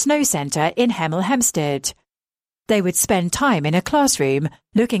were at the Snow Centre in Hemel Hempstead. They would spend time in a classroom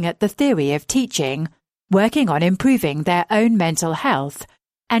looking at the theory of teaching, working on improving their own mental health,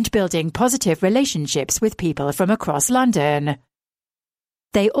 and building positive relationships with people from across London.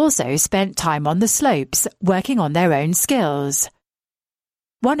 They also spent time on the slopes, working on their own skills.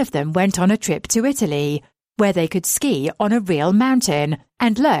 One of them went on a trip to Italy, where they could ski on a real mountain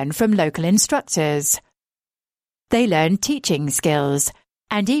and learn from local instructors. They learned teaching skills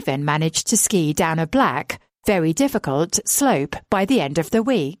and even managed to ski down a black, very difficult slope by the end of the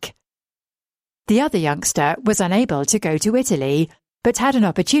week. The other youngster was unable to go to Italy, but had an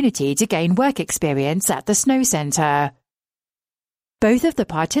opportunity to gain work experience at the Snow Centre. Both of the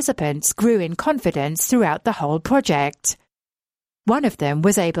participants grew in confidence throughout the whole project. One of them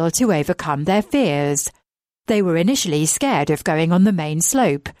was able to overcome their fears. They were initially scared of going on the main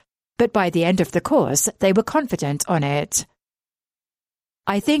slope, but by the end of the course they were confident on it.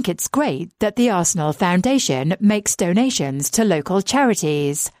 I think it's great that the Arsenal Foundation makes donations to local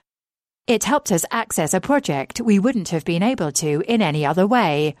charities. It helped us access a project we wouldn't have been able to in any other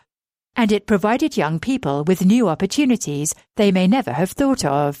way, and it provided young people with new opportunities they may never have thought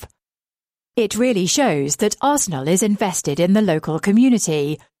of. It really shows that Arsenal is invested in the local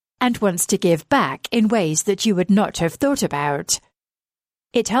community and wants to give back in ways that you would not have thought about.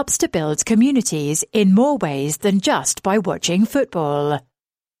 It helps to build communities in more ways than just by watching football.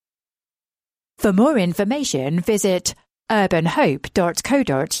 For more information, visit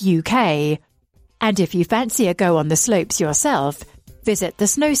urbanhope.co.uk. And if you fancy a go on the slopes yourself, visit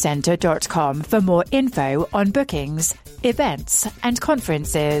thesnowcentre.com for more info on bookings, events and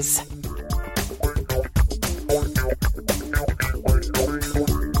conferences.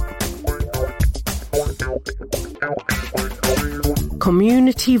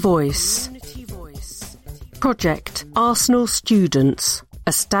 Community Voice. Project Arsenal Students.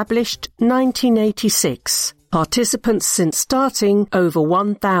 Established 1986. Participants since starting over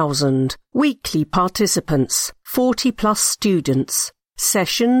 1,000. Weekly participants 40 plus students.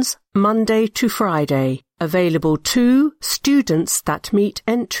 Sessions Monday to Friday. Available to students that meet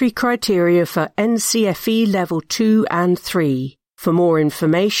entry criteria for NCFE Level 2 and 3. For more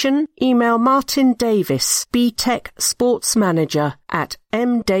information, email Martin Davis, BTEC Sports Manager at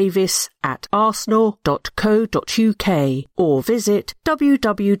mdavis@arsenal.co.uk or visit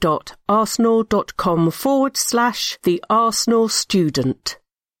www.arsenal.com/theArsenalStudent.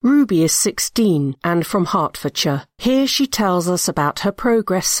 Ruby is 16 and from Hertfordshire. Here she tells us about her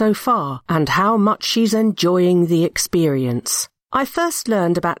progress so far and how much she's enjoying the experience. I first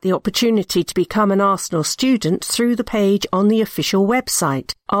learned about the opportunity to become an Arsenal student through the page on the official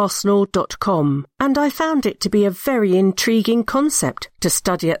website, arsenal.com, and I found it to be a very intriguing concept to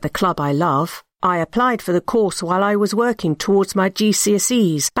study at the club I love. I applied for the course while I was working towards my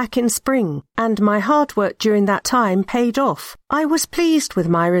GCSEs back in spring, and my hard work during that time paid off. I was pleased with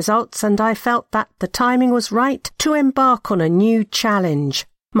my results and I felt that the timing was right to embark on a new challenge.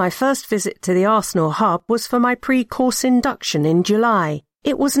 My first visit to the Arsenal Hub was for my pre-course induction in July.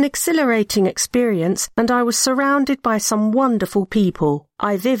 It was an exhilarating experience and I was surrounded by some wonderful people.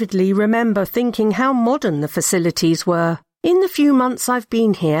 I vividly remember thinking how modern the facilities were. In the few months I've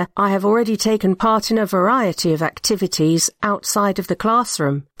been here, I have already taken part in a variety of activities outside of the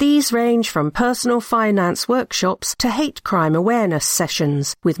classroom. These range from personal finance workshops to hate crime awareness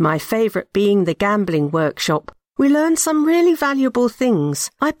sessions, with my favourite being the gambling workshop. We learn some really valuable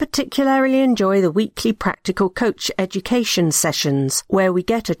things. I particularly enjoy the weekly practical coach education sessions, where we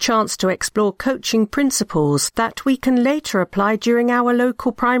get a chance to explore coaching principles that we can later apply during our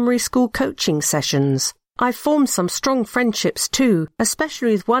local primary school coaching sessions. I formed some strong friendships too,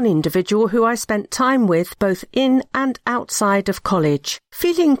 especially with one individual who I spent time with both in and outside of college.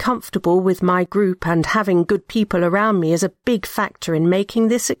 Feeling comfortable with my group and having good people around me is a big factor in making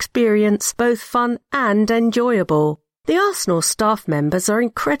this experience both fun and enjoyable. The Arsenal staff members are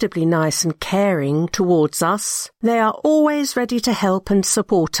incredibly nice and caring towards us. They are always ready to help and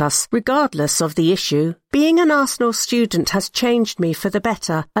support us, regardless of the issue. Being an Arsenal student has changed me for the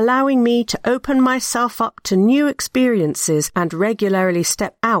better, allowing me to open myself up to new experiences and regularly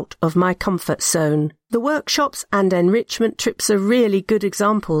step out of my comfort zone. The workshops and enrichment trips are really good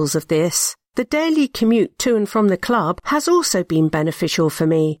examples of this. The daily commute to and from the club has also been beneficial for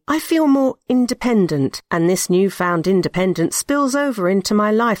me. I feel more independent, and this newfound independence spills over into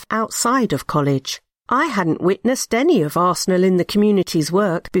my life outside of college. I hadn't witnessed any of Arsenal in the community's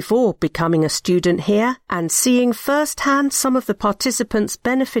work before becoming a student here, and seeing firsthand some of the participants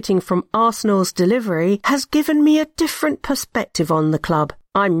benefiting from Arsenal's delivery has given me a different perspective on the club.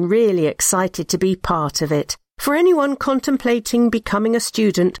 I'm really excited to be part of it. For anyone contemplating becoming a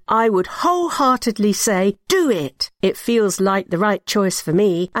student, I would wholeheartedly say, do it! It feels like the right choice for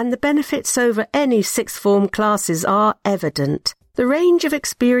me, and the benefits over any sixth form classes are evident. The range of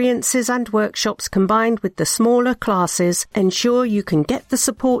experiences and workshops combined with the smaller classes ensure you can get the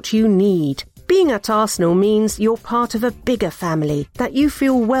support you need. Being at Arsenal means you're part of a bigger family that you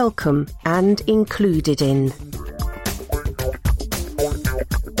feel welcome and included in.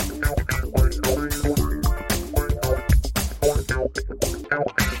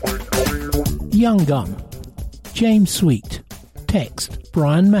 Young Gun, James Sweet. Text,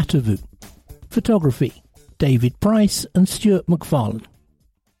 Brian Matavu. Photography, David Price and Stuart McFarlane.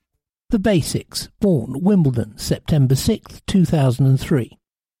 The Basics, born Wimbledon, September 6, 2003.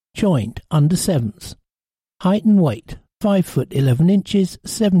 Joined under 7s. Height and weight, 5 foot 11 inches,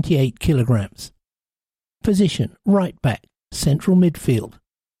 78 kilograms. Position, right back, central midfield.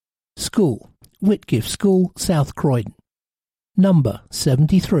 School, Whitgift School, South Croydon. Number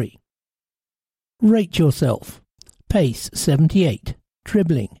 73. Rate yourself. Pace 78,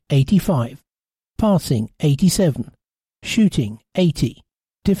 dribbling 85, passing 87, shooting 80,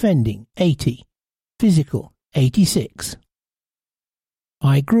 defending 80, physical 86.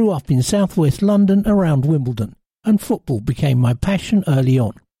 I grew up in southwest London around Wimbledon, and football became my passion early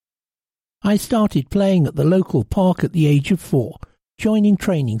on. I started playing at the local park at the age of 4, joining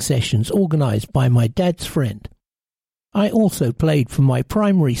training sessions organised by my dad's friend. I also played for my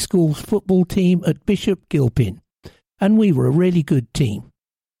primary school's football team at Bishop Gilpin, and we were a really good team.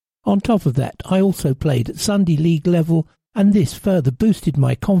 On top of that, I also played at Sunday League level, and this further boosted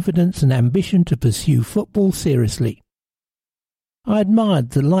my confidence and ambition to pursue football seriously. I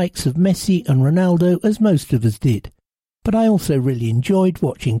admired the likes of Messi and Ronaldo as most of us did, but I also really enjoyed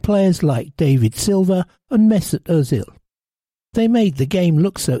watching players like David Silva and Mesut Ozil. They made the game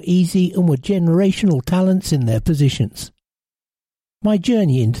look so easy and were generational talents in their positions. My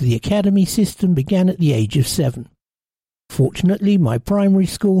journey into the academy system began at the age of 7. Fortunately, my primary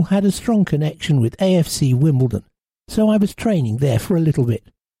school had a strong connection with AFC Wimbledon, so I was training there for a little bit,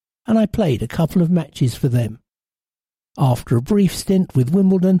 and I played a couple of matches for them. After a brief stint with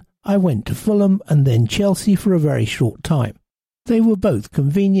Wimbledon, I went to Fulham and then Chelsea for a very short time. They were both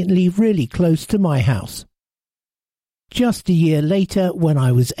conveniently really close to my house. Just a year later, when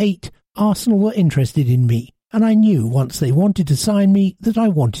I was 8, Arsenal were interested in me, and I knew once they wanted to sign me that I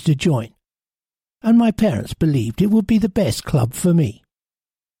wanted to join. And my parents believed it would be the best club for me.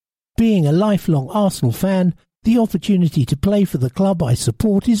 Being a lifelong Arsenal fan, the opportunity to play for the club I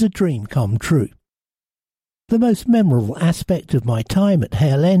support is a dream come true. The most memorable aspect of my time at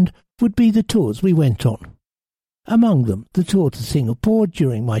Hale End would be the tours we went on. Among them, the tour to Singapore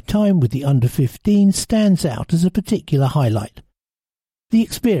during my time with the under-15 stands out as a particular highlight. The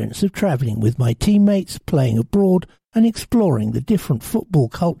experience of travelling with my teammates, playing abroad and exploring the different football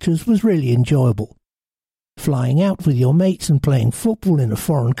cultures was really enjoyable. Flying out with your mates and playing football in a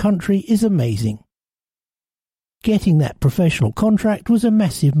foreign country is amazing. Getting that professional contract was a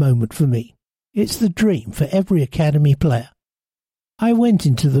massive moment for me. It's the dream for every academy player. I went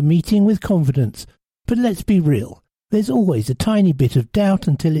into the meeting with confidence, but let's be real, there's always a tiny bit of doubt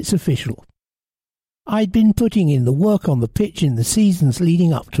until it's official. I'd been putting in the work on the pitch in the seasons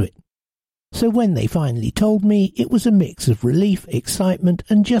leading up to it. So when they finally told me, it was a mix of relief, excitement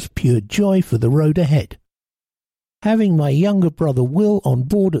and just pure joy for the road ahead. Having my younger brother Will on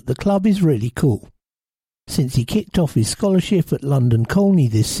board at the club is really cool. Since he kicked off his scholarship at London Colney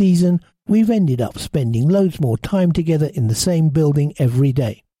this season, we've ended up spending loads more time together in the same building every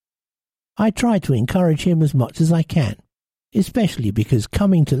day. I try to encourage him as much as I can, especially because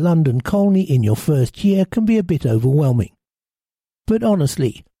coming to London Colney in your first year can be a bit overwhelming. But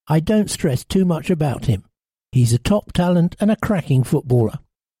honestly, I don't stress too much about him. He's a top talent and a cracking footballer.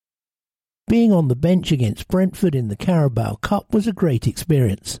 Being on the bench against Brentford in the Carabao Cup was a great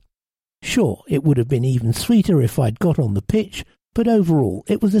experience. Sure, it would have been even sweeter if I'd got on the pitch, but overall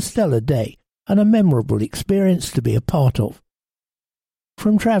it was a stellar day and a memorable experience to be a part of.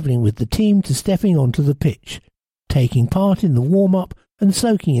 From travelling with the team to stepping onto the pitch, taking part in the warm-up and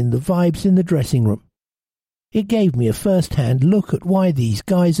soaking in the vibes in the dressing room. It gave me a first-hand look at why these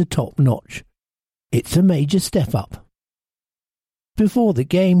guys are top-notch. It's a major step up. Before the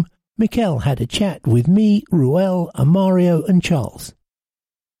game, Mikel had a chat with me, Ruel, Amario and Charles.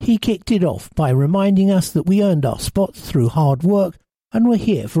 He kicked it off by reminding us that we earned our spots through hard work and were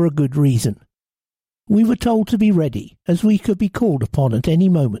here for a good reason. We were told to be ready, as we could be called upon at any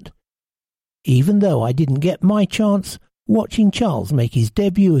moment. Even though I didn't get my chance, watching Charles make his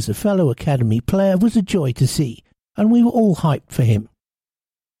debut as a fellow academy player was a joy to see, and we were all hyped for him.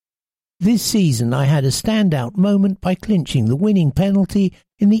 This season I had a standout moment by clinching the winning penalty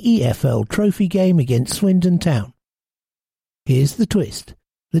in the EFL Trophy game against Swindon Town. Here's the twist.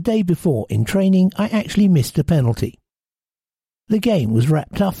 The day before, in training, I actually missed a penalty. The game was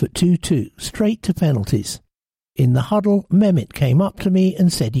wrapped up at 2-2, straight to penalties. In the huddle, Mehmet came up to me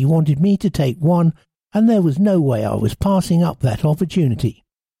and said he wanted me to take one, and there was no way I was passing up that opportunity.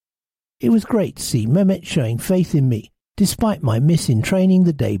 It was great to see Mehmet showing faith in me, despite my miss in training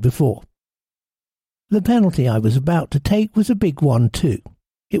the day before. The penalty I was about to take was a big one too.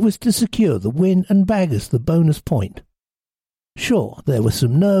 It was to secure the win and bag us the bonus point. Sure, there were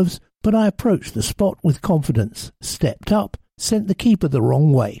some nerves, but I approached the spot with confidence, stepped up, sent the keeper the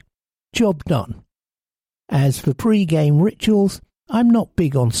wrong way. Job done. As for pre-game rituals, I'm not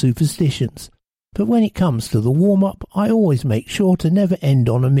big on superstitions, but when it comes to the warm-up, I always make sure to never end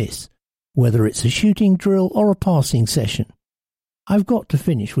on a miss, whether it's a shooting drill or a passing session. I've got to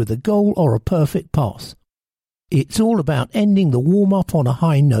finish with a goal or a perfect pass. It's all about ending the warm-up on a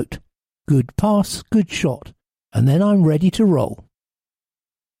high note. Good pass, good shot, and then I'm ready to roll.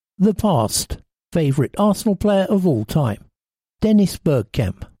 The past. Favourite Arsenal player of all time. Dennis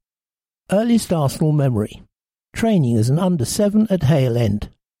Bergkamp. Earliest Arsenal memory. Training as an under-7 at Hale End.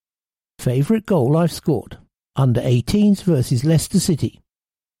 Favourite goal I've scored. Under-18s versus Leicester City.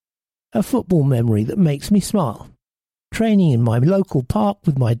 A football memory that makes me smile. Training in my local park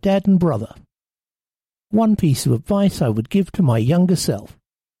with my dad and brother. One piece of advice I would give to my younger self.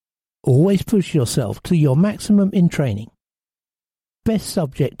 Always push yourself to your maximum in training. Best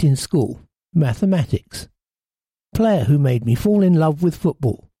subject in school, mathematics. Player who made me fall in love with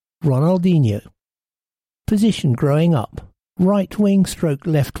football, Ronaldinho. Position growing up, right wing /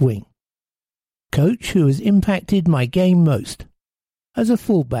 left wing. Coach who has impacted my game most. As a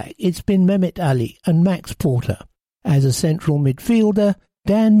fullback, it's been Mehmet Ali and Max Porter. As a central midfielder,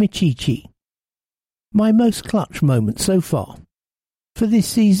 Dan Michichi. My most clutch moment so far. For this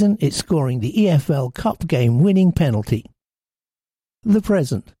season, it's scoring the EFL Cup game-winning penalty. The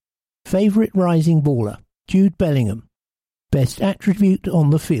present. Favourite rising baller, Jude Bellingham. Best attribute on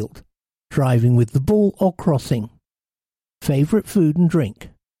the field, driving with the ball or crossing. Favourite food and drink,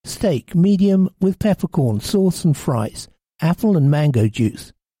 steak medium with peppercorn sauce and fries, apple and mango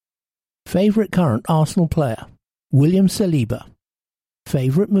juice. Favourite current Arsenal player, William Saliba.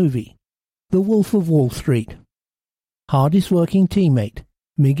 Favourite movie, The Wolf of Wall Street. Hardest working teammate,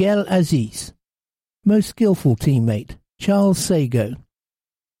 Miguel Aziz. Most skillful teammate, Charles Sago.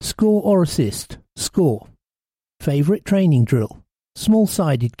 Score or assist? Score. Favourite training drill?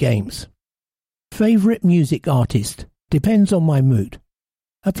 Small-sided games. Favourite music artist? Depends on my mood.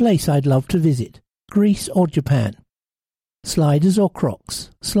 A place I'd love to visit? Greece or Japan. Sliders or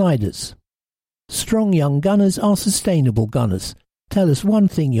Crocs? Sliders. Strong young gunners are sustainable gunners. Tell us one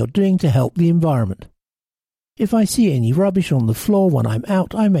thing you're doing to help the environment. If I see any rubbish on the floor when I'm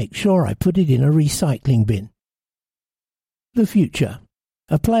out, I make sure I put it in a recycling bin. The future.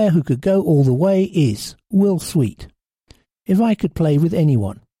 A player who could go all the way is Will Sweet. If I could play with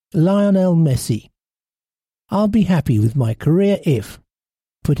anyone, Lionel Messi. I'll be happy with my career if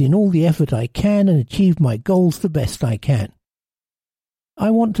put in all the effort I can and achieve my goals the best I can. I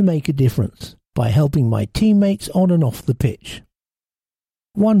want to make a difference by helping my teammates on and off the pitch.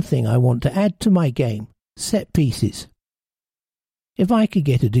 One thing I want to add to my game, set pieces. If I could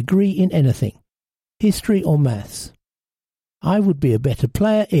get a degree in anything, history or maths, I would be a better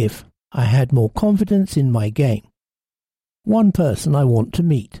player if I had more confidence in my game. One person I want to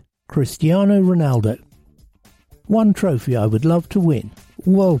meet, Cristiano Ronaldo. One trophy I would love to win,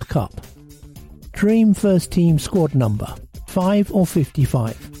 World Cup. Dream first team squad number, 5 or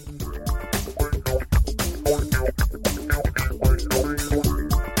 55.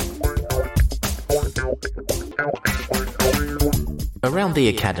 Around the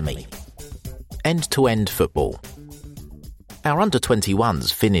academy. End-to-end football. Our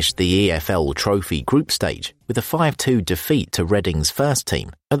under-21s finished the EFL Trophy group stage with a 5-2 defeat to Reading's first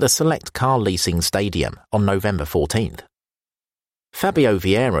team at the Select Car Leasing Stadium on November 14th. Fabio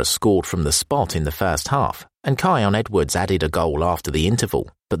Vieira scored from the spot in the first half, and Kion Edwards added a goal after the interval,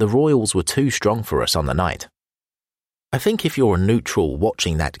 but the Royals were too strong for us on the night. I think if you're a neutral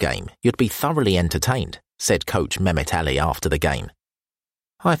watching that game, you'd be thoroughly entertained, said coach Mehmet Ali after the game.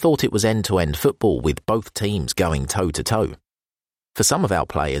 I thought it was end-to-end football with both teams going toe-to-toe. For some of our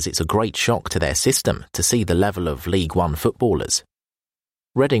players, it's a great shock to their system to see the level of League One footballers.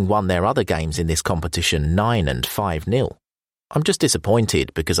 Reading won their other games in this competition 9 and 5-0. I'm just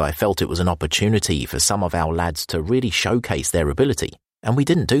disappointed because I felt it was an opportunity for some of our lads to really showcase their ability, and we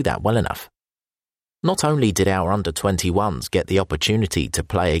didn't do that well enough. Not only did our under-21s get the opportunity to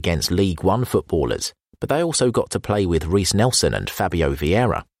play against League One footballers, but they also got to play with Reiss Nelson and Fabio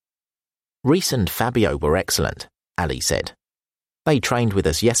Vieira. Reiss and Fabio were excellent, Ali said. They trained with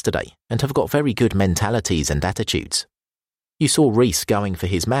us yesterday and have got very good mentalities and attitudes. You saw Reiss going for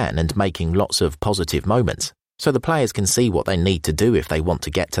his man and making lots of positive moments, so the players can see what they need to do if they want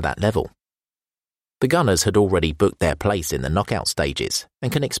to get to that level. The Gunners had already booked their place in the knockout stages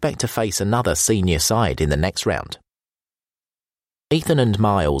and can expect to face another senior side in the next round. Ethan and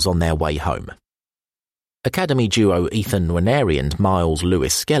Miles on their way home. Academy duo Ethan Nwaneri and Miles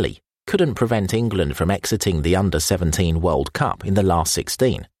Lewis-Skelly couldn't prevent England from exiting the Under-17 World Cup in the last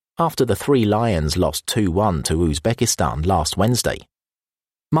 16 after the Three Lions lost 2-1 to Uzbekistan last Wednesday.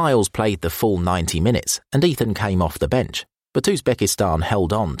 Miles played the full 90 minutes and Ethan came off the bench, but Uzbekistan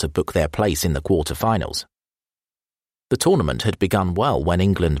held on to book their place in the quarter-finals. The tournament had begun well when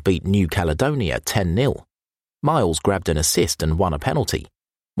England beat New Caledonia 10-0. Miles grabbed an assist and won a penalty,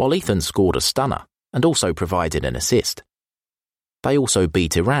 while Ethan scored a stunner and also provided an assist. They also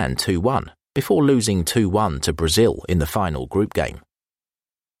beat Iran 2-1 before losing 2-1 to Brazil in the final group game.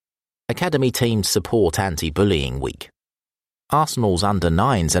 Academy teams support Anti-Bullying Week. Arsenal's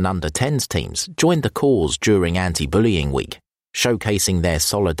under-9s and under-10s teams joined the cause during Anti-Bullying Week, showcasing their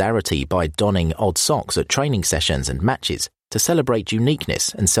solidarity by donning odd socks at training sessions and matches to celebrate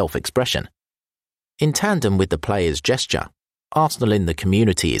uniqueness and self-expression. In tandem with the players' gesture, Arsenal in the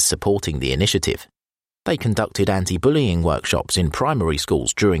community is supporting the initiative. They conducted anti-bullying workshops in primary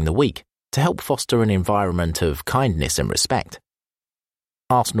schools during the week to help foster an environment of kindness and respect.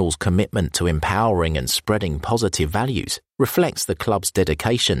 Arsenal's commitment to empowering and spreading positive values reflects the club's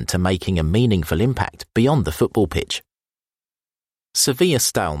dedication to making a meaningful impact beyond the football pitch. Sevilla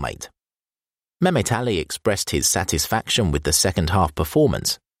stalemate. Mehmet Ali expressed his satisfaction with the second-half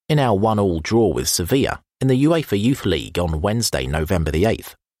performance in our 1-1 draw with Sevilla in the UEFA Youth League on Wednesday, November the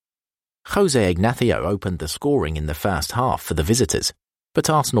 8th. Jose Ignacio opened the scoring in the first half for the visitors, but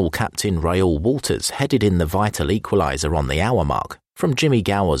Arsenal captain Raul Walters headed in the vital equaliser on the hour mark from Jimmy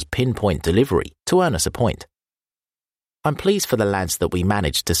Gower's pinpoint delivery to earn us a point. I'm pleased for the lads that we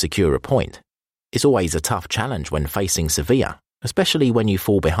managed to secure a point. It's always a tough challenge when facing Sevilla, especially when you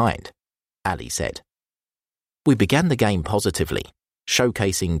fall behind, Ali said. We began the game positively,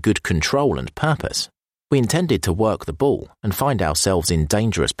 showcasing good control and purpose. We intended to work the ball and find ourselves in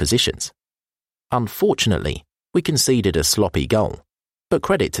dangerous positions. Unfortunately, we conceded a sloppy goal, but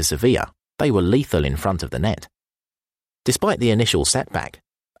credit to Sevilla, they were lethal in front of the net. Despite the initial setback,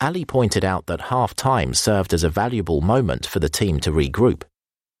 Ali pointed out that half-time served as a valuable moment for the team to regroup.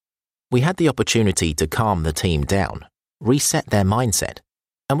 We had the opportunity to calm the team down, reset their mindset,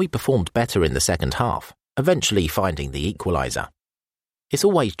 and we performed better in the second half, eventually finding the equaliser. It's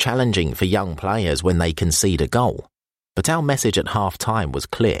always challenging for young players when they concede a goal, but our message at half-time was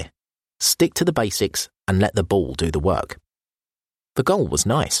clear. Stick to the basics and let the ball do the work. The goal was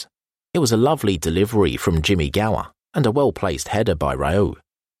nice. It was a lovely delivery from Jimmy Gower and a well-placed header by Raoult.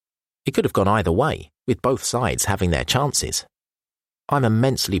 It could have gone either way, with both sides having their chances. I'm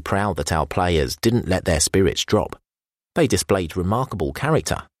immensely proud that our players didn't let their spirits drop. They displayed remarkable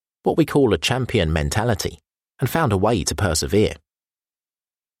character, what we call a champion mentality, and found a way to persevere.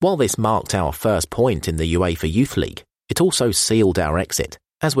 While this marked our first point in the UEFA Youth League, it also sealed our exit,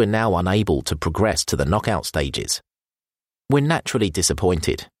 as we're now unable to progress to the knockout stages. We're naturally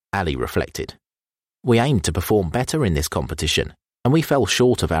disappointed, Ali reflected. We aimed to perform better in this competition, and we fell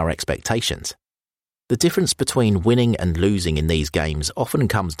short of our expectations. The difference between winning and losing in these games often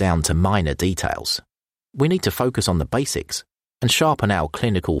comes down to minor details. We need to focus on the basics and sharpen our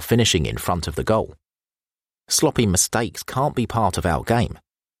clinical finishing in front of the goal. Sloppy mistakes can't be part of our game,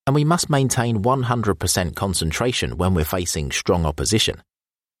 and we must maintain 100% concentration when we're facing strong opposition.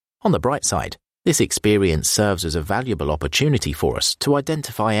 On the bright side, this experience serves as a valuable opportunity for us to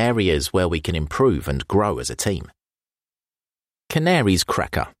identify areas where we can improve and grow as a team. Canaries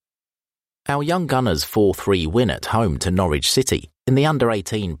cracker. Our young Gunners' 4-3 win at home to Norwich City in the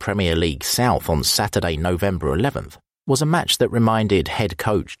Under-18 Premier League South on Saturday, November 11th, was a match that reminded head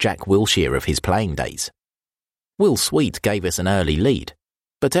coach Jack Wilshere of his playing days. Will Sweet gave us an early lead,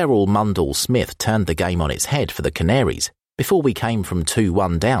 but Errol Mundell-Smith turned the game on its head for the Canaries before we came from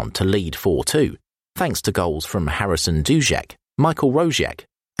 2-1 down to lead 4-2, thanks to goals from Harrison Dujak, Michael Rosiak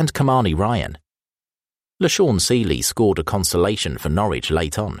and Kamani Ryan. LaShawn Seeley scored a consolation for Norwich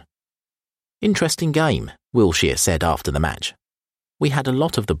late on. Interesting game, Wilshere said after the match. We had a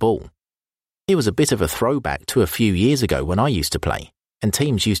lot of the ball. It was a bit of a throwback to a few years ago when I used to play, and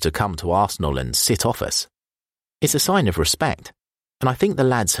teams used to come to Arsenal and sit off us. It's a sign of respect, and I think the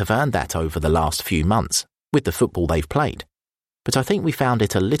lads have earned that over the last few months, with the football they've played. But I think we found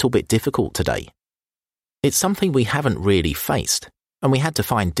it a little bit difficult today. It's something we haven't really faced, and we had to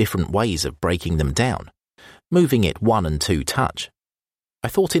find different ways of breaking them down, moving it 1 and 2 touch. I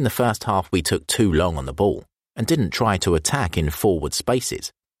thought in the first half we took too long on the ball and didn't try to attack in forward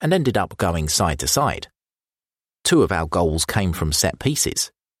spaces and ended up going side to side. 2 of our goals came from set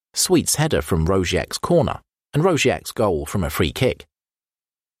pieces, Sweet's header from Rosiak's corner and Rosiak's goal from a free kick.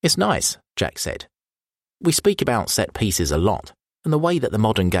 It's nice, Jack said. We speak about set pieces a lot and the way that the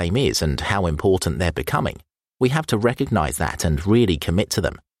modern game is and how important they're becoming. We have to recognise that and really commit to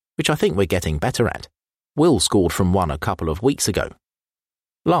them, which I think we're getting better at. Will scored from one a couple of weeks ago.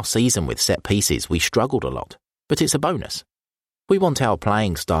 Last season with set pieces we struggled a lot, but it's a bonus. We want our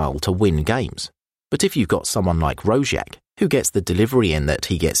playing style to win games, but if you've got someone like Rosiak who gets the delivery in that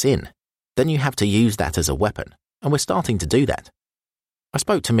he gets in, then you have to use that as a weapon, and we're starting to do that. I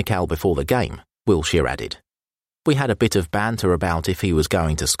spoke to Mikel before the game, Wilshere added. We had a bit of banter about if he was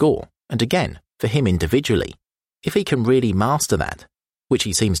going to score, and again, for him individually, if he can really master that, which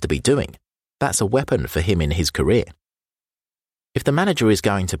he seems to be doing, that's a weapon for him in his career. If the manager is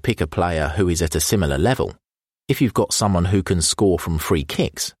going to pick a player who is at a similar level, if you've got someone who can score from free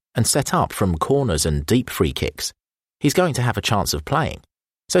kicks and set up from corners and deep free kicks, he's going to have a chance of playing,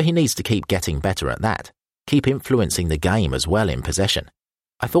 so he needs to keep getting better at that, keep influencing the game as well in possession.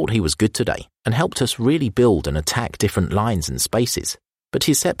 I thought he was good today and helped us really build and attack different lines and spaces, but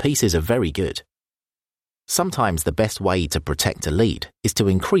his set pieces are very good. Sometimes the best way to protect a lead is to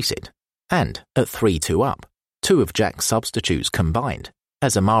increase it, and at 3-2 up, 2 of Jack's substitutes combined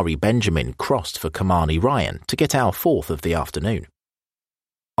as Amari Benjamin crossed for Kamani Ryan to get our 4th of the afternoon.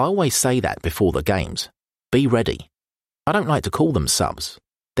 I always say that before the games. Be ready. I don't like to call them subs.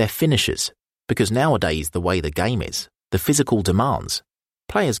 They're finishers, because nowadays the way the game is, the physical demands,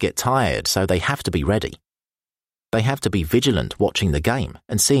 players get tired so they have to be ready. They have to be vigilant watching the game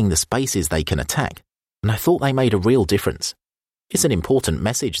and seeing the spaces they can attack, and I thought they made a real difference. It's an important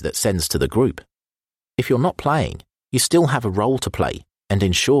message that sends to the group. If you're not playing, you still have a role to play and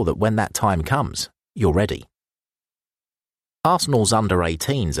ensure that when that time comes, you're ready. Arsenal's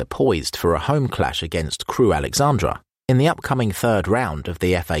under-18s are poised for a home clash against Crewe Alexandra in the upcoming 3rd round of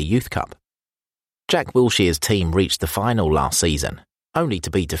the FA Youth Cup. Jack Wilshere's team reached the final last season, only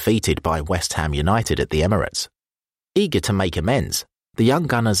to be defeated by West Ham United at the Emirates. Eager to make amends, the young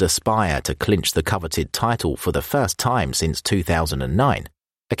Gunners aspire to clinch the coveted title for the first time since 2009,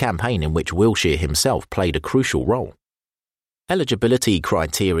 a campaign in which Wilshere himself played a crucial role. Eligibility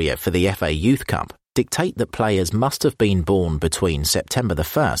criteria for the FA Youth Cup dictate that players must have been born between September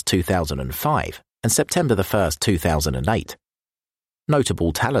 1st, 2005 and September 1st, 2008.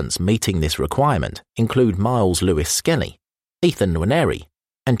 Notable talents meeting this requirement include Miles Lewis-Skelly, Ethan Nwaneri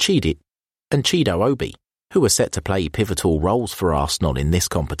and Chido Obi, who are set to play pivotal roles for Arsenal in this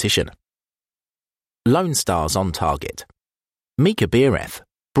competition. Lone Stars on target. Mika Biereth,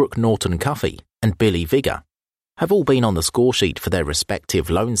 Brooke Norton-Cuffy and Billy Vigor have all been on the scoresheet for their respective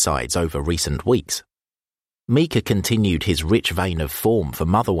loan sides over recent weeks. Mika continued his rich vein of form for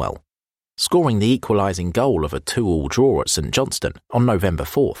Motherwell, scoring the equalising goal of a 2-2 draw at St Johnstone on November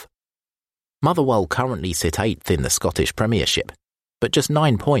 4th. Motherwell currently sit 8th in the Scottish Premiership, but just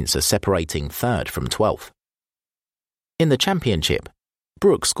 9 points are separating 3rd from 12th. In the Championship,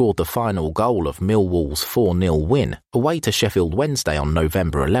 Brooke scored the final goal of Millwall's 4-0 win away to Sheffield Wednesday on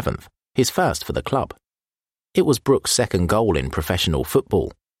November 11th, his first for the club. It was Brooke's second goal in professional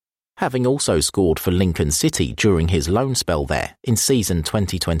football, having also scored for Lincoln City during his loan spell there in season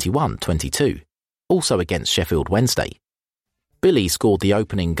 2021-22, also against Sheffield Wednesday. Billy scored the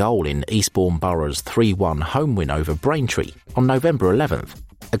opening goal in Eastbourne Borough's 3-1 home win over Braintree on November 11th,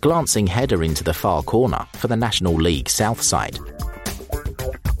 a glancing header into the far corner for the National League South side.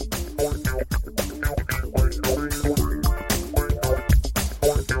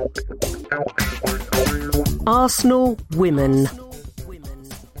 Arsenal Women.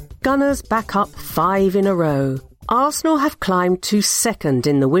 Gunners back up 5 in a row. Arsenal have climbed to second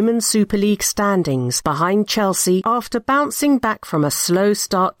in the Women's Super League standings behind Chelsea after bouncing back from a slow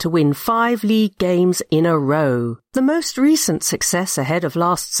start to win 5 league games in a row. The most recent success ahead of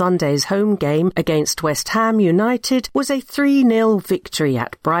last Sunday's home game against West Ham United was a 3-0 victory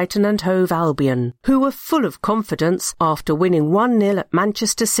at Brighton and Hove Albion, who were full of confidence after winning 1-0 at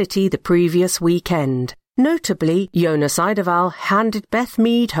Manchester City the previous weekend. Notably, Jonas Eidevall handed Beth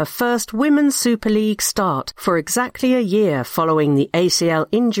Mead her first Women's Super League start for exactly a year following the ACL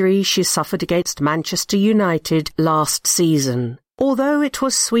injury she suffered against Manchester United last season. Although it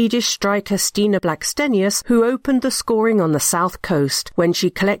was Swedish striker Stina Blackstenius who opened the scoring on the south coast when she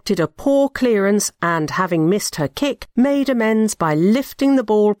collected a poor clearance and, having missed her kick, made amends by lifting the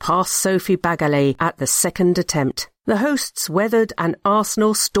ball past Sophie Bagale at the second attempt. The hosts weathered an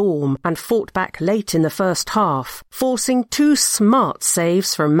Arsenal storm and fought back late in the first half, forcing 2 smart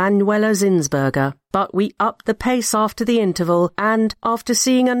saves from Manuela Zinsberger. But we upped the pace after the interval and, after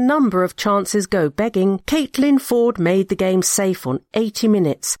seeing a number of chances go begging, Caitlin Ford made the game safe on 80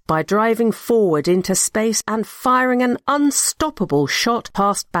 minutes by driving forward into space and firing an unstoppable shot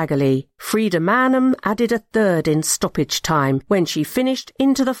past Bagale. Frida Manham added a third in stoppage time when she finished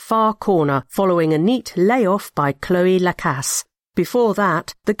into the far corner following a neat layoff by Chloe Lacasse. Before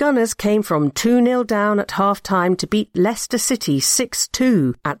that, the Gunners came from 2-0 down at half-time to beat Leicester City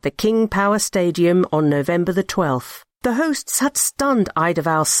 6-2 at the King Power Stadium on November the 12th. The hosts had stunned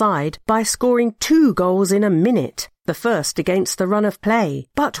Eidevall's side by scoring 2 goals in a minute, the first against the run of play,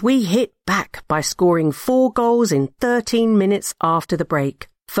 but we hit back by scoring 4 goals in 13 minutes after the break.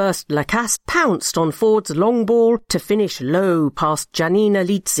 First, Lacasse pounced on Ford's long ball to finish low past Janina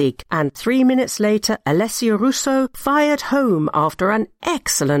Litzig, and 3 minutes later, Alessia Russo fired home after an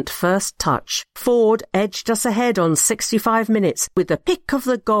excellent first touch. Ford edged us ahead on 65 minutes with the pick of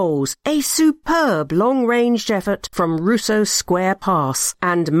the goals, a superb long-range effort from Russo's square pass,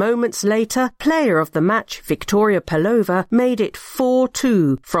 and moments later, player of the match Victoria Pelova made it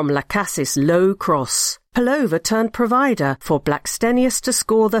 4-2 from Lacasse's low cross. Pelova turned provider for Blackstenius to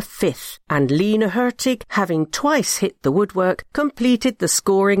score the 5th, and Lena Hurtig, having twice hit the woodwork, completed the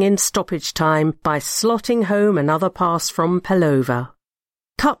scoring in stoppage time by slotting home another pass from Pelova.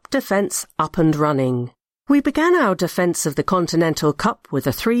 Cup defence up and running. We began our defence of the Continental Cup with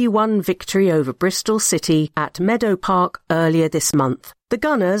a 3-1 victory over Bristol City at Meadow Park earlier this month. The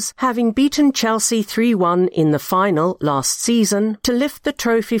Gunners, having beaten Chelsea 3-1 in the final last season to lift the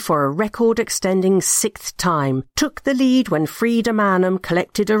trophy for a record-extending 6th time, took the lead when Frida Manham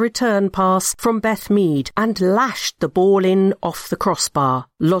collected a return pass from Beth Mead and lashed the ball in off the crossbar.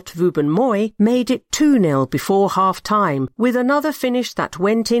 Lotte Wubben-Moy made it 2-0 before half-time, with another finish that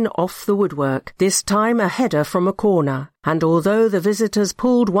went in off the woodwork, this time a header from a corner. And although the visitors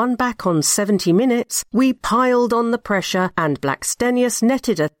pulled one back on 70 minutes, we piled on the pressure and Blackstenius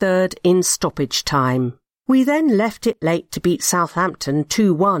netted a third in stoppage time. We then left it late to beat Southampton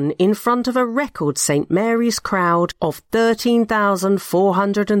 2-1 in front of a record St Mary's crowd of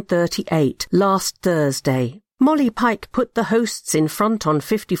 13,438 last Thursday. Molly Pike put the hosts in front on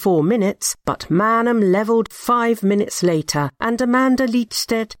 54 minutes, but Manham levelled 5 minutes later and Amanda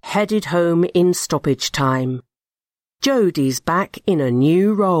Leachstead headed home in stoppage time. Jodie's back in a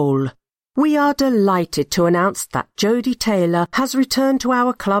new role. We are delighted to announce that Jodie Taylor has returned to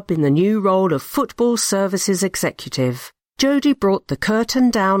our club in the new role of Football Services Executive. Jodie brought the curtain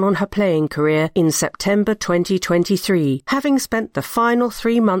down on her playing career in September 2023, having spent the final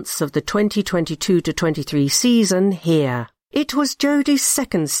 3 months of the 2022-23 season here. It was Jodie's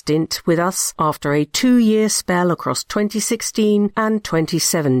second stint with us after a 2-year spell across 2016 and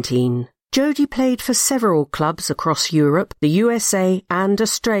 2017. Jodie played for several clubs across Europe, the USA and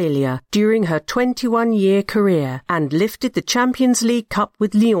Australia during her 21-year career and lifted the Champions League Cup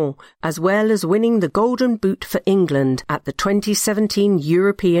with Lyon, as well as winning the Golden Boot for England at the 2017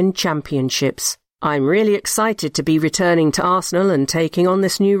 European Championships. "I'm really excited to be returning to Arsenal and taking on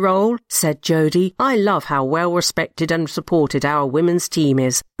this new role," said Jodie. "I love how well respected and supported our women's team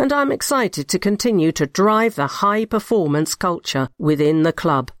is, and I'm excited to continue to drive the high-performance culture within the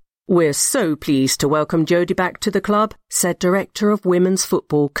club." "We're so pleased to welcome Jodie back to the club," said Director of Women's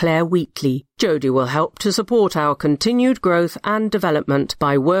Football Claire Wheatley. "Jodie will help to support our continued growth and development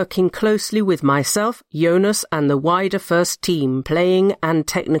by working closely with myself, Jonas and the wider first team playing and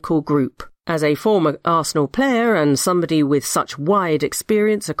technical group. As a former Arsenal player and somebody with such wide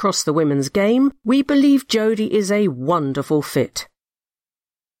experience across the women's game, we believe Jodie is a wonderful fit."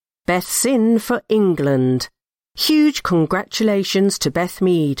 Beth's in for England. Huge congratulations to Beth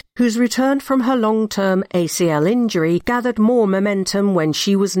Mead, whose return from her long-term ACL injury gathered more momentum when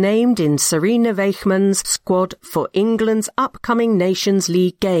she was named in Serena Weichmann's squad for England's upcoming Nations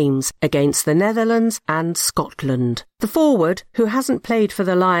League games against the Netherlands and Scotland. The forward, who hasn't played for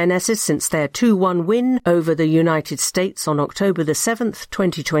the Lionesses since their 2-1 win over the United States on October the 7th,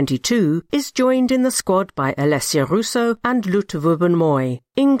 2022, is joined in the squad by Alessia Russo and Lotte Wubben-Moy.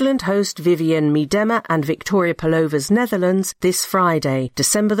 England host Vivienne Miedema and Victoria Palova's Netherlands this Friday,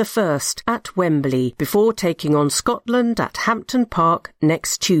 December the 1st, at Wembley, before taking on Scotland at Hampton Park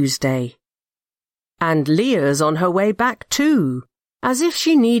next Tuesday. And Leah's on her way back too. As if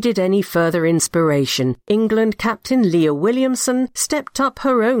she needed any further inspiration, England captain Leah Williamson stepped up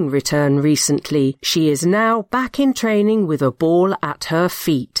her own return recently. She is now back in training with a ball at her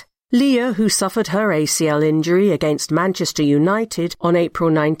feet. Leah, who suffered her ACL injury against Manchester United on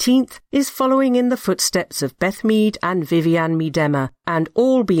April 19th, is following in the footsteps of Beth Mead and Vivienne Miedema, and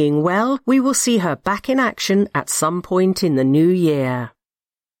all being well, we will see her back in action at some point in the new year.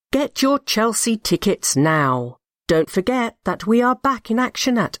 Get your Chelsea tickets now. Don't forget that we are back in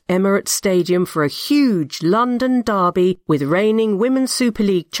action at Emirates Stadium for a huge London derby with reigning Women's Super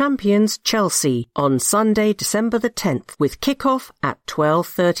League champions Chelsea on Sunday, December the 10th, with kick-off at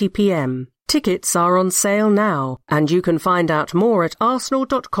 12:30 p.m. Tickets are on sale now, and you can find out more at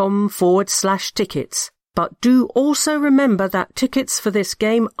arsenal.com/tickets. But do also remember that tickets for this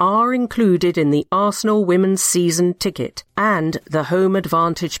game are included in the Arsenal Women's Season Ticket and the Home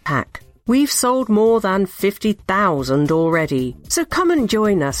Advantage Pack. We've sold more than 50,000 already, so come and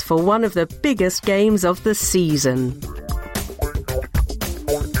join us for one of the biggest games of the season.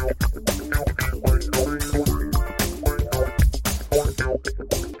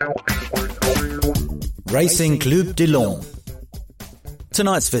 Racing Club de Lyon.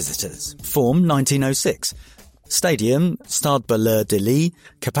 Tonight's visitors, form 1906. Stadium, Stade Balleur de Lille,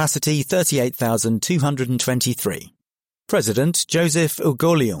 capacity 38,223. President, Joseph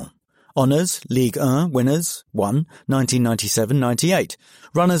Ougolion. Honours, Ligue 1 winners, 1, 1997-98.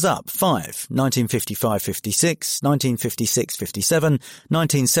 Runners-up, 5, 1955-56, 1956-57,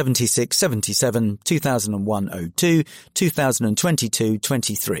 1976-77, 2001-02,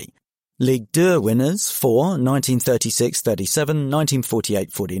 2022-23. Ligue 2 winners, 4, 1936-37,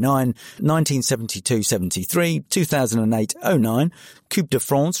 1948-49, 1972-73, 2008-09. Coupe de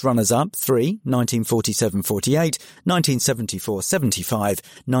France runners-up, 3, 1947-48, 1974-75,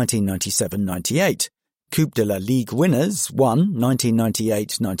 1997-98. Coupe de la Ligue winners, 1,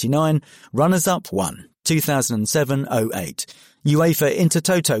 1998-99, runners-up 1, 2007-08. UEFA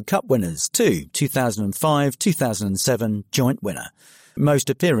Intertoto Cup winners, 2, 2005-2007, joint winner. Most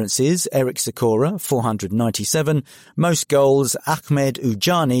appearances, Eric Sikora, 497. Most goals, Ahmed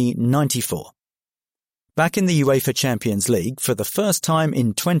Ujani, 94. Back in the UEFA Champions League for the first time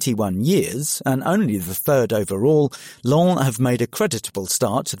in 21 years, and only the third overall, Lyon have made a creditable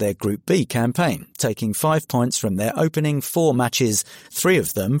start to their Group B campaign, taking 5 points from their opening 4 matches, 3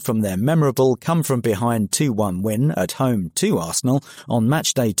 of them from their memorable come-from-behind 2-1 win at home to Arsenal on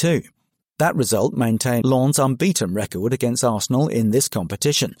match day 2. That result maintained Lens' unbeaten record against Arsenal in this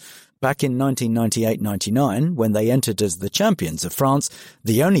competition. Back in 1998-99, when they entered as the champions of France,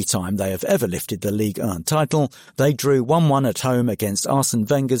 the only time they have ever lifted the Ligue 1 title, they drew 1-1 at home against Arsene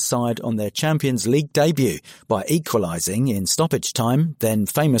Wenger's side on their Champions League debut by equalising in stoppage time, then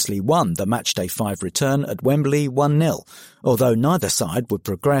famously won the Matchday 5 return at Wembley 1-0, although neither side would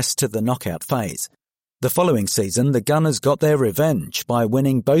progress to the knockout phase. The following season, the Gunners got their revenge by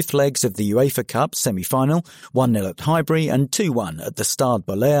winning both legs of the UEFA Cup semi-final, 1-0 at Highbury and 2-1 at the Stade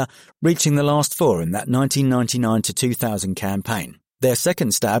Bolaire, reaching the last four in that 1999-2000 campaign. Their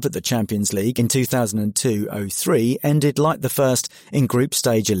second stab at the Champions League in 2002-03 ended like the first in group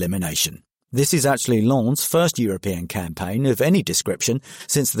stage elimination. This is actually Lens' first European campaign of any description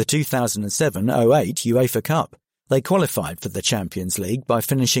since the 2007-08 UEFA Cup. They qualified for the Champions League by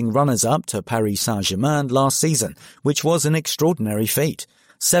finishing runners-up to Paris Saint-Germain last season, which was an extraordinary feat.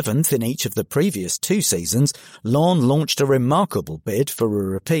 Seventh in each of the previous two seasons, Lens launched a remarkable bid for a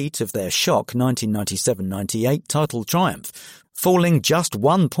repeat of their shock 1997-98 title triumph, falling just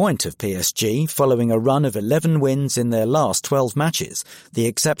 1 point of PSG following a run of 11 wins in their last 12 matches, the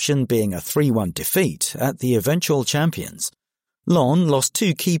exception being a 3-1 defeat at the eventual champions. Lens lost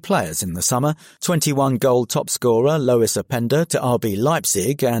two key players in the summer, 21-goal top scorer Lois Openda to RB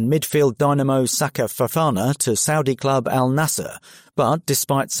Leipzig and midfield dynamo Saka Fofana to Saudi club Al Nassr. But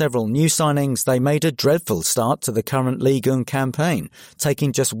despite several new signings, they made a dreadful start to the current Ligue 1 campaign,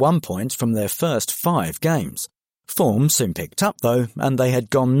 taking just 1 point from their first 5 games. Form soon picked up, though, and they had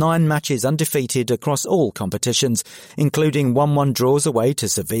gone 9 matches undefeated across all competitions, including 1-1 draws away to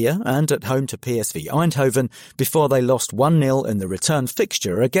Sevilla and at home to PSV Eindhoven, before they lost 1-0 in the return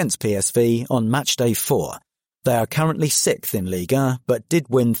fixture against PSV on matchday 4. They are currently 6th in Ligue 1, but did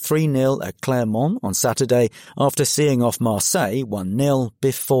win 3-0 at Clermont on Saturday after seeing off Marseille 1-0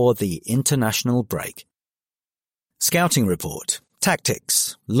 before the international break. Scouting report.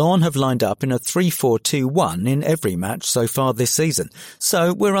 Tactics. Lens have lined up in a 3-4-2-1 in every match so far this season,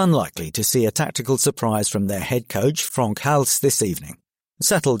 so we're unlikely to see a tactical surprise from their head coach, Frank Hals, this evening.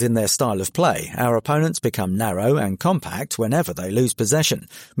 Settled in their style of play, our opponents become narrow and compact whenever they lose possession,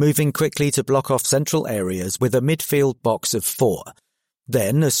 moving quickly to block off central areas with a midfield box of 4.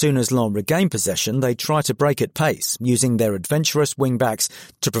 Then, as soon as Lens regain possession, they try to break at pace, using their adventurous wing-backs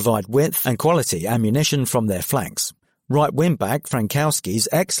to provide width and quality ammunition from their flanks. Right wing-back Frankowski's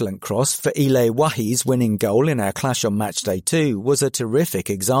excellent cross for Ile Wahi's winning goal in our clash on matchday 2 was a terrific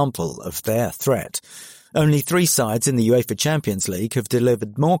example of their threat. Only 3 sides in the UEFA Champions League have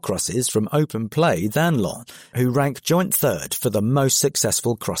delivered more crosses from open play than Lens, who rank joint third for the most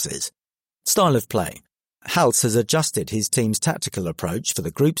successful crosses. Style of play. Hals has adjusted his team's tactical approach for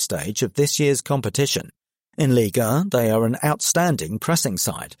the group stage of this year's competition. In Ligue 1, they are an outstanding pressing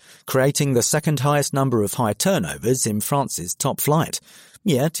side, creating the second highest number of high turnovers in France's top flight.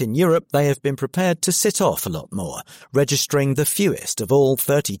 Yet, in Europe, they have been prepared to sit off a lot more, registering the fewest of all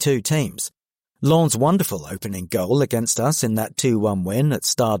 32 teams. Lens' wonderful opening goal against us in that 2-1 win at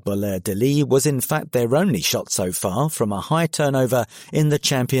Stade Bolaire was in fact their only shot so far from a high turnover in the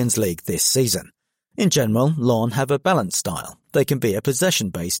Champions League this season. In general, Lens have a balanced style. They can be a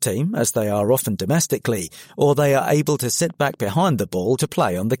possession-based team, as they are often domestically, or they are able to sit back behind the ball to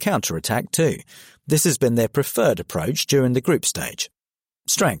play on the counter-attack too. This has been their preferred approach during the group stage.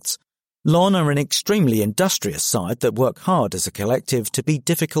 Strengths. Lens are an extremely industrious side that work hard as a collective to be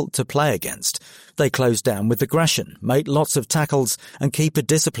difficult to play against. They close down with aggression, make lots of tackles, and keep a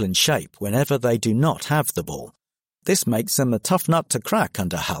disciplined shape whenever they do not have the ball. This makes them a tough nut to crack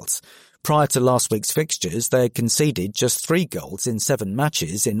under Hals. Prior to last week's fixtures, they had conceded just 3 goals in 7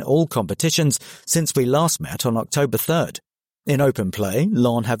 matches in all competitions since we last met on October 3rd. In open play,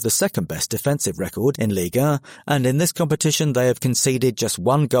 Lens have the second best defensive record in Ligue 1, and in this competition they have conceded just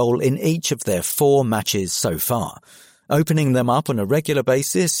 1 goal in each of their 4 matches so far. Opening them up on a regular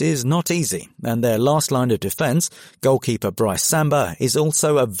basis is not easy, and their last line of defence, goalkeeper Brice Samba, is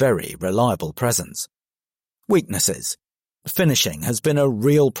also a very reliable presence. Weaknesses. Finishing has been a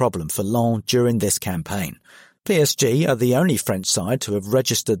real problem for Lens during this campaign. PSG are the only French side to have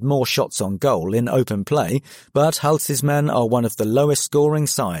registered more shots on goal in open play, but Hals's men are one of the lowest scoring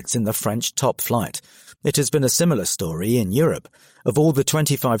sides in the French top flight. It has been a similar story in Europe. Of all the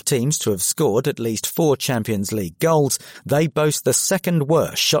 25 teams to have scored at least 4 Champions League goals, they boast the second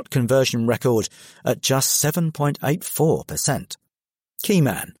worst shot conversion record at just 7.84%. Key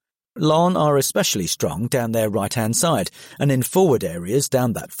man. Lens are especially strong down their right-hand side, and in forward areas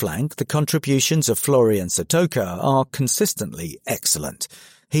down that flank, the contributions of Florian Satoka are consistently excellent.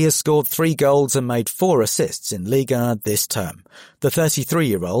 He has scored 3 goals and made 4 assists in Liga this term. The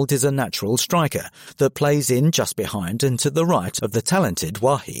 33-year-old is a natural striker that plays in just behind and to the right of the talented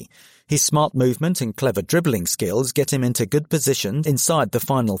Wahi. His smart movement and clever dribbling skills get him into good position inside the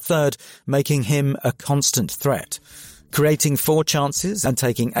final third, making him a constant threat. Creating 4 chances and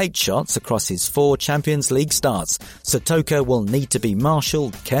taking 8 shots across his 4 Champions League starts, Satoka will need to be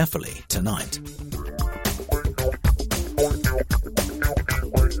marshalled carefully tonight.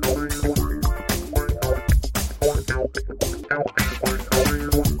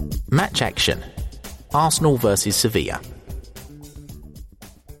 Match action. Arsenal vs Sevilla.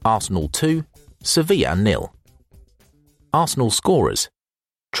 Arsenal 2, Sevilla 0. Arsenal scorers: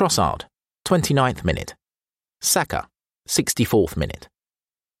 Trossard, 29th minute. Saka, 64th minute.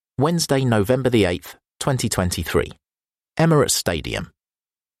 Wednesday, November the 8th, 2023. Emirates Stadium.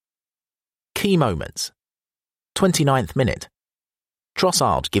 Key moments. 29th minute.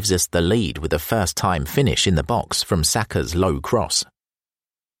 Trossard gives us the lead with a first-time finish in the box from Saka's low cross.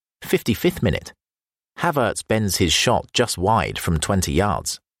 55th minute. Havertz bends his shot just wide from 20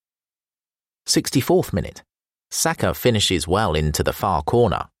 yards. 64th minute. Saka finishes well into the far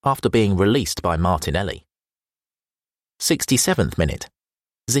corner after being released by Martinelli. 67th minute.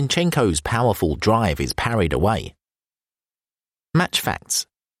 Zinchenko's powerful drive is parried away. Match facts.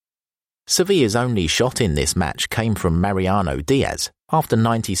 Sevilla's only shot in this match came from Mariano Diaz after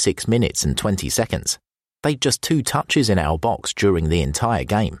 96 minutes and 20 seconds. They'd just 2 touches in our box during the entire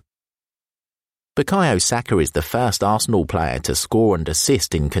game. Bukayo Saka is the first Arsenal player to score and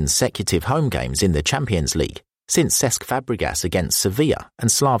assist in consecutive home games in the Champions League since Cesc Fabregas against Sevilla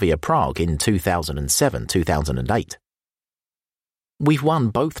and Slavia Prague in 2007-2008. We've won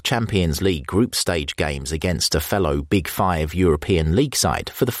both Champions League group stage games against a fellow Big Five European League side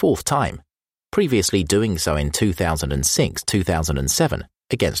for the 4th time, previously doing so in 2006-2007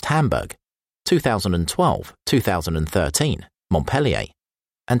 against Hamburg, 2012-2013 Montpellier,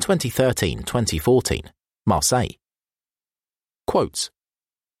 and 2013-2014 Marseille. Quotes.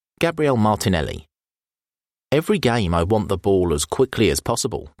 Gabriel Martinelli. Every game I want the ball as quickly as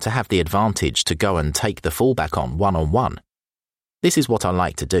possible to have the advantage to go and take the fullback on one-on-one. This is what I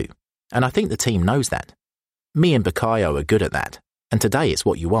like to do, and I think the team knows that. Me and Bukayo are good at that, and today it's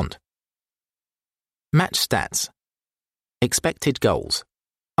what you want. Match stats. Expected goals.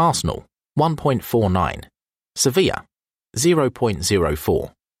 Arsenal, 1.49. Sevilla,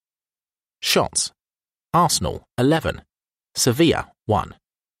 0.04. Shots. Arsenal, 11. Sevilla, 1.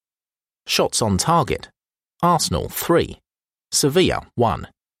 Shots on target. Arsenal, 3. Sevilla, 1.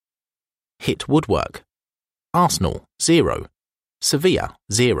 Hit woodwork. Arsenal, 0. Sevilla,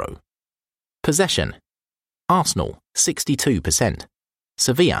 0. Possession. Arsenal, 62%.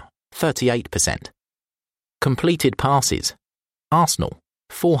 Sevilla, 38%. Completed passes. Arsenal,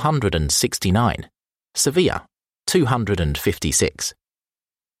 469. Sevilla, 256.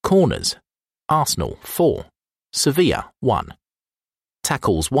 Corners. Arsenal, 4. Sevilla, 1.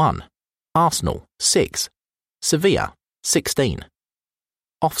 Tackles 1. Arsenal, 6. Sevilla, 16.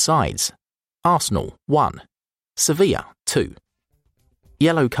 Offsides. Arsenal, 1. Sevilla, 2.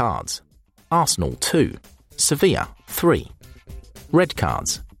 Yellow cards. Arsenal, 2. Sevilla, 3. Red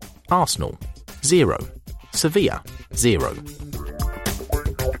cards. Arsenal, 0. Sevilla, 0.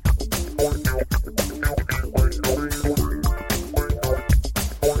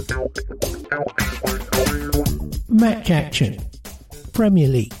 Match action. Premier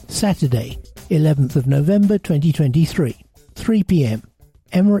League, Saturday, 11th of November 2023, 3 p.m,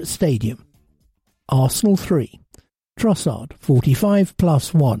 Emirates Stadium. Arsenal 3. Trossard,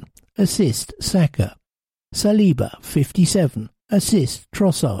 45+1. Assist, Saka. Saliba, 57. Assist,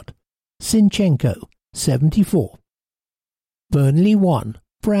 Trossard. Zinchenko, 74. Burnley 1.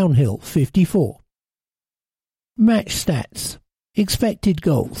 Brownhill, 54. Match stats. Expected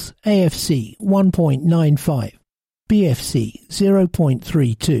goals, AFC 1.95. BFC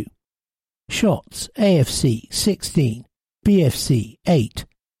 0.32. Shots, AFC 16. BFC 8.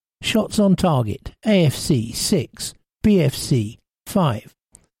 Shots on target, AFC 6. BFC 5.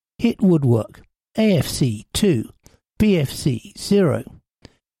 Hit woodwork, AFC 2. BFC 0.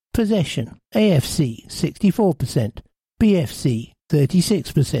 Possession, AFC 64%. BFC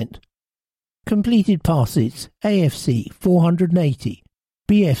 36%. Completed passes, AFC 480.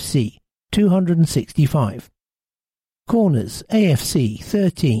 BFC 265. Corners, AFC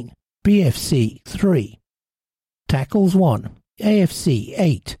 13. BFC 3. Tackles 1. AFC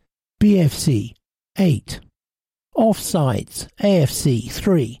 8. BFC 8. Offsides, AFC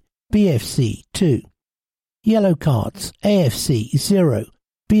 3. BFC 2. Yellow cards, AFC 0.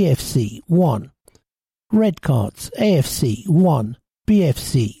 BFC 1. Red cards, AFC 1.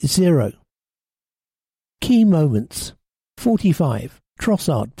 BFC 0. Key moments. 45.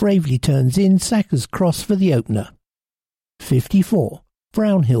 Trossard bravely turns in Saka's cross for the opener. 54.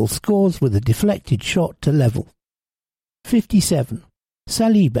 Brownhill scores with a deflected shot to level. 57.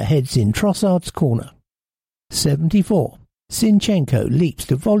 Saliba heads in Trossard's corner. 74. Zinchenko leaps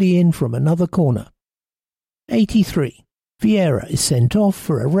to volley in from another corner. 83. Vieira is sent off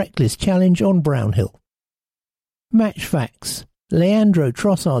for a reckless challenge on Brownhill. Match facts. Leandro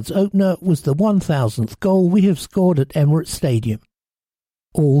Trossard's opener was the 1,000th goal we have scored at Emirates Stadium.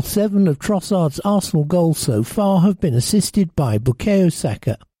 All 7 of Trossard's Arsenal goals so far have been assisted by Bukayo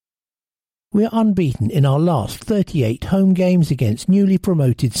Saka. We are unbeaten in our last 38 home games against newly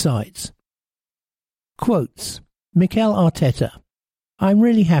promoted sides. Quotes. Mikel Arteta. I'm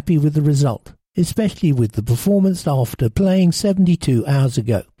really happy with the result, especially with the performance after playing 72 hours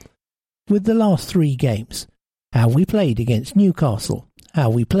ago. With the last 3 games, how we played against Newcastle, how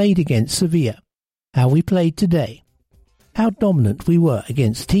we played against Sevilla, how we played today, how dominant we were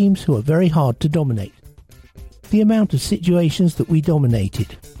against teams who are very hard to dominate. The amount of situations that we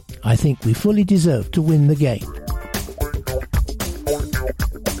dominated. I think we fully deserve to win the game.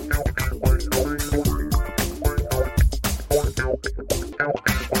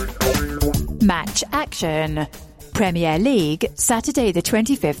 Match action. Premier League, Saturday the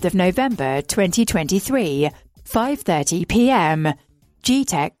 25th of November 2023, 5:30 p.m.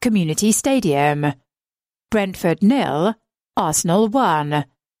 G-Tech Community Stadium. Brentford 0, Arsenal 1.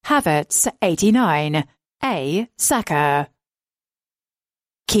 Havertz 89. A. Saka.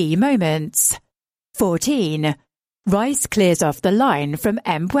 Key moments. 14. Rice clears off the line from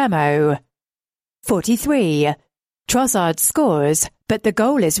Mbeumo. 43. Trossard scores, but the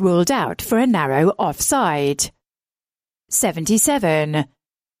goal is ruled out for a narrow offside. 77.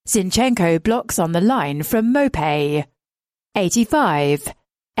 Zinchenko blocks on the line from Mopé. 85.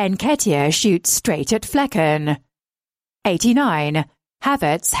 Nketiah shoots straight at Flecken. 89.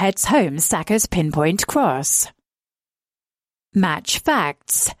 Havertz heads home Saka's pinpoint cross. Match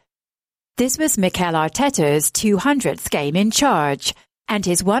facts. This was Mikel Arteta's 200th game in charge and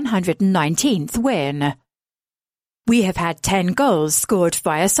his 119th win. We have had 10 goals scored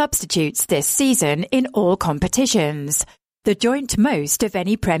via substitutes this season in all competitions, the joint most of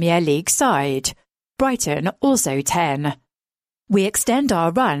any Premier League side. Brighton also 10. We extend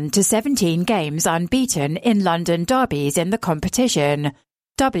our run to 17 games unbeaten in London derbies in the competition.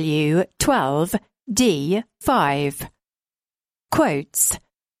 W 12, D 5. Quotes.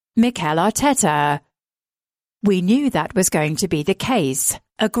 Mikel Arteta. We knew that was going to be the case,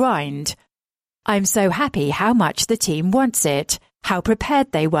 a grind. I'm so happy how much the team wants it, how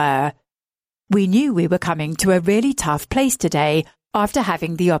prepared they were. We knew we were coming to a really tough place today after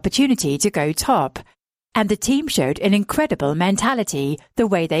having the opportunity to go top, and the team showed an incredible mentality, the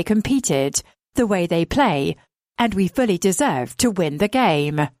way they competed, the way they play, and we fully deserved to win the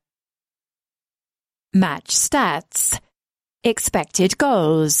game. Match stats. Expected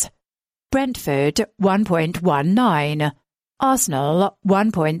goals. Brentford 1.19. Arsenal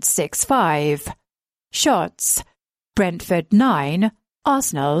 1.65. Shots. Brentford 9.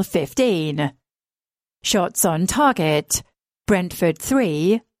 Arsenal 15. Shots on target. Brentford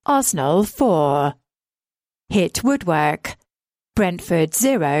 3. Arsenal 4. Hit woodwork. Brentford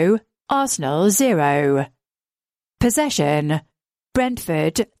 0. Arsenal 0. Possession.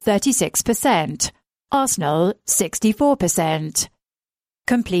 Brentford 36%. Arsenal 64%.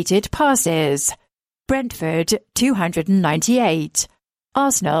 Completed passes. Brentford 298.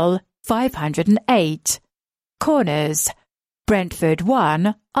 Arsenal 508. Corners. Brentford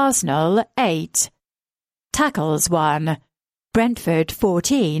 1. Arsenal 8. Tackles 1. Brentford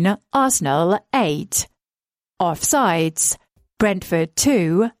 14. Arsenal 8. Offsides. Brentford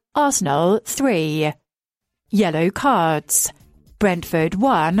 2. Arsenal 3. Yellow cards. Brentford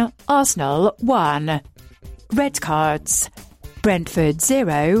 1. Arsenal 1. Red cards. Brentford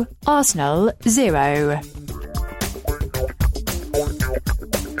 0. Arsenal 0.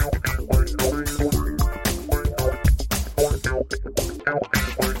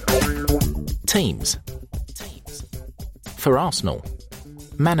 Teams. For Arsenal,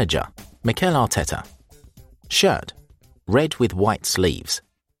 manager Mikel Arteta. Shirt, red with white sleeves.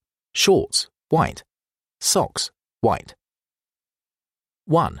 Shorts, white. Socks, white.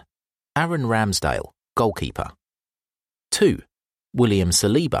 1. Aaron Ramsdale, goalkeeper. 2. William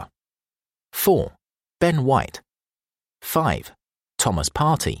Saliba. 4. Ben White. 5. Thomas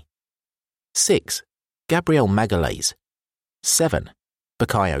Partey. 6. Gabriel Magalhaes. 7.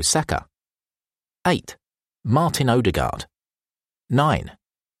 Bukayo Saka. 8. Martin Odegaard. 9.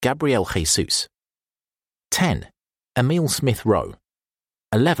 Gabriel Jesus. 10. Emile Smith-Rowe.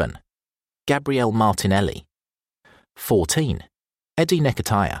 11. Gabriel Martinelli. 14. Eddie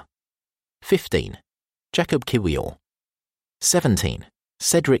Nketiah. 15. Jakub Kiwior. 17.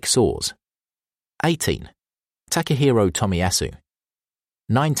 Cedric Soares. 18. Takahiro Tomiyasu.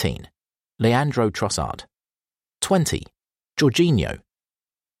 19. Leandro Trossard. 20. Jorginho.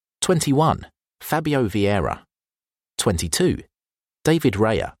 21. Fabio Vieira. 22. David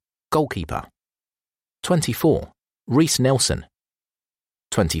Raya, goalkeeper. 24. Reiss Nelson.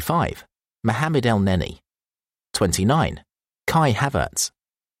 25. Mohamed El Neni. 29. Kai Havertz.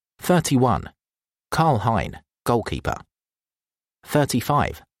 31. Karl Hein, goalkeeper.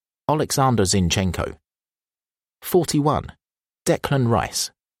 35. Alexander Zinchenko. 41. Declan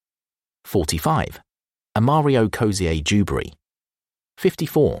Rice. 45. Amario Cozier-Dubry.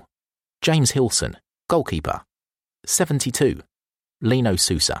 54. James Hilson, goalkeeper. 72. Lino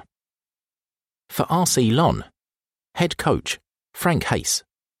Sousa. For RC Lon, head coach, Frank Hayes.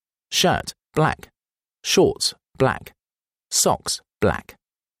 Shirt, black. Shorts, black. Socks, black.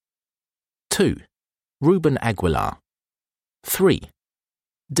 2. Ruben Aguilar. 3.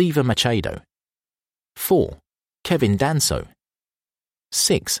 Diva Machado. 4. Kevin Danso.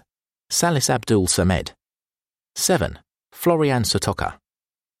 6. Salis Abdul Samed. 7. Florian Sotoka.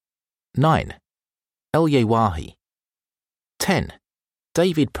 9. El Yewahi. 10.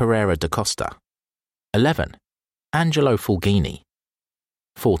 David Pereira da Costa. 11. Angelo Fulgini.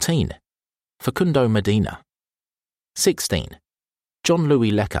 14. Facundo Medina. 16. John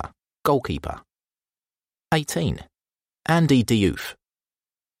Louis Lecker, goalkeeper. 18. Andy Diouf.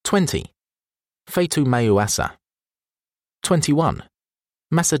 20. Fatou Mayuasa. 21.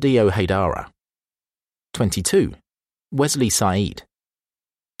 Masadio Haidara. 22. Wesley Said.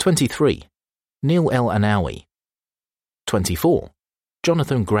 23. Neil El Anawi. 24.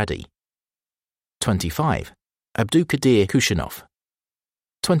 Jonathan Grady. 25. Abdulkadir Kushinov.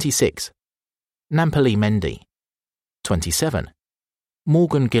 26. Nampali Mendy. 27.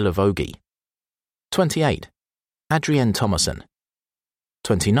 Morgan Gilavogi. 28. Adrian Thomason.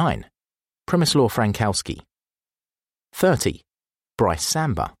 29. Przemysław Frankowski. 30. Bryce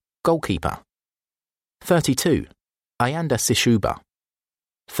Samba, goalkeeper. 32. Ayanda Sishuba.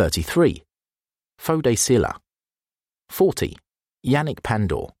 33. Fode Silla. 40. Yannick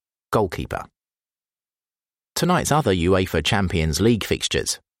Pandor, goalkeeper. Tonight's other UEFA Champions League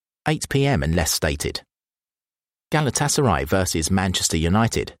fixtures, 8 p.m. unless stated. Galatasaray vs Manchester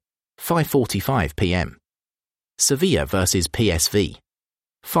United, 5:45 p.m. Sevilla vs PSV,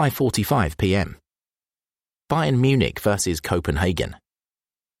 5:45 p.m. Bayern Munich vs Copenhagen.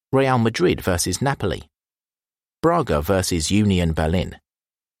 Real Madrid vs Napoli. Braga vs Union Berlin.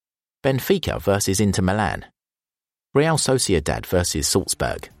 Benfica vs Inter Milan. Real Sociedad vs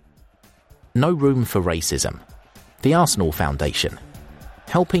Salzburg. No Room for Racism. The Arsenal Foundation.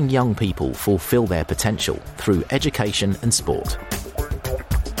 Helping young people fulfill their potential through education and sport.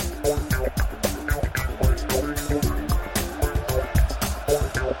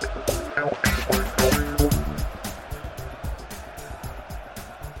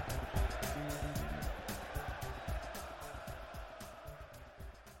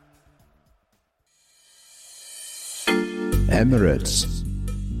 Emirates,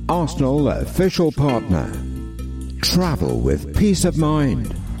 Arsenal official partner. Travel with peace of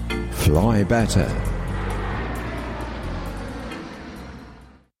mind. Fly better.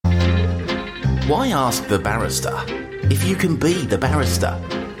 Why ask the barrister if you can be the barrister?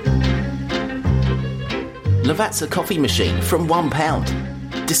 Lavazza coffee machine from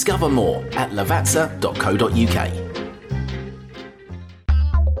 £1. Discover more at lavazza.co.uk.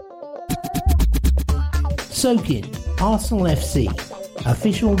 Soakin, Arsenal FC,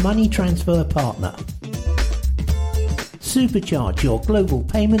 official money transfer partner. Supercharge your global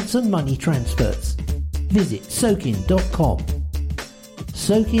payments and money transfers. Visit Soakin.com.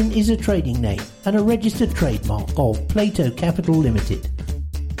 Soakin is a trading name and a registered trademark of Plato Capital Limited.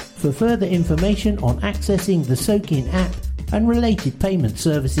 For further information on accessing the Soakin app and related payment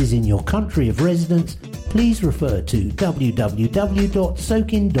services in your country of residence, please refer to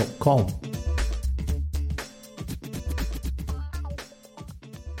www.soakin.com.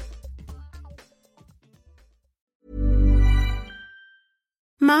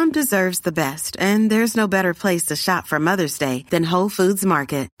 Mom deserves the best, and there's no better place to shop for Mother's Day than Whole Foods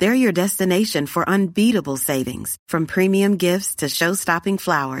Market. They're your destination for unbeatable savings, from premium gifts to show-stopping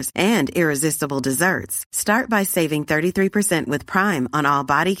flowers and irresistible desserts. Start by saving 33% with Prime on all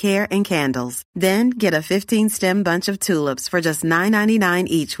body care and candles. Then get a 15-stem bunch of tulips for just $9.99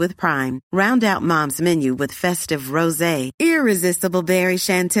 each with Prime. Round out Mom's menu with festive rosé, irresistible berry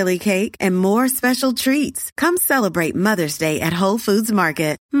chantilly cake, and more special treats. Come celebrate Mother's Day at Whole Foods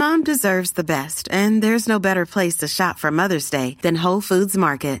Market. Mom deserves the best, and there's no better place to shop for Mother's Day than Whole Foods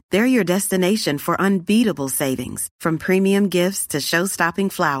Market. They're your destination for unbeatable savings, from premium gifts to show-stopping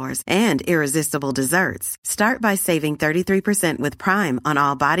flowers and irresistible desserts. Start by saving 33% with Prime on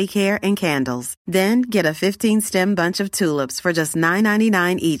all body care and candles. Then get a 15-stem bunch of tulips for just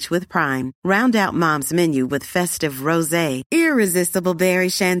 $9.99 each with Prime. Round out Mom's menu with festive rosé, irresistible berry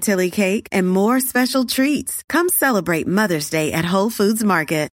chantilly cake, and more special treats. Come celebrate Mother's Day at Whole Foods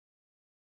Market.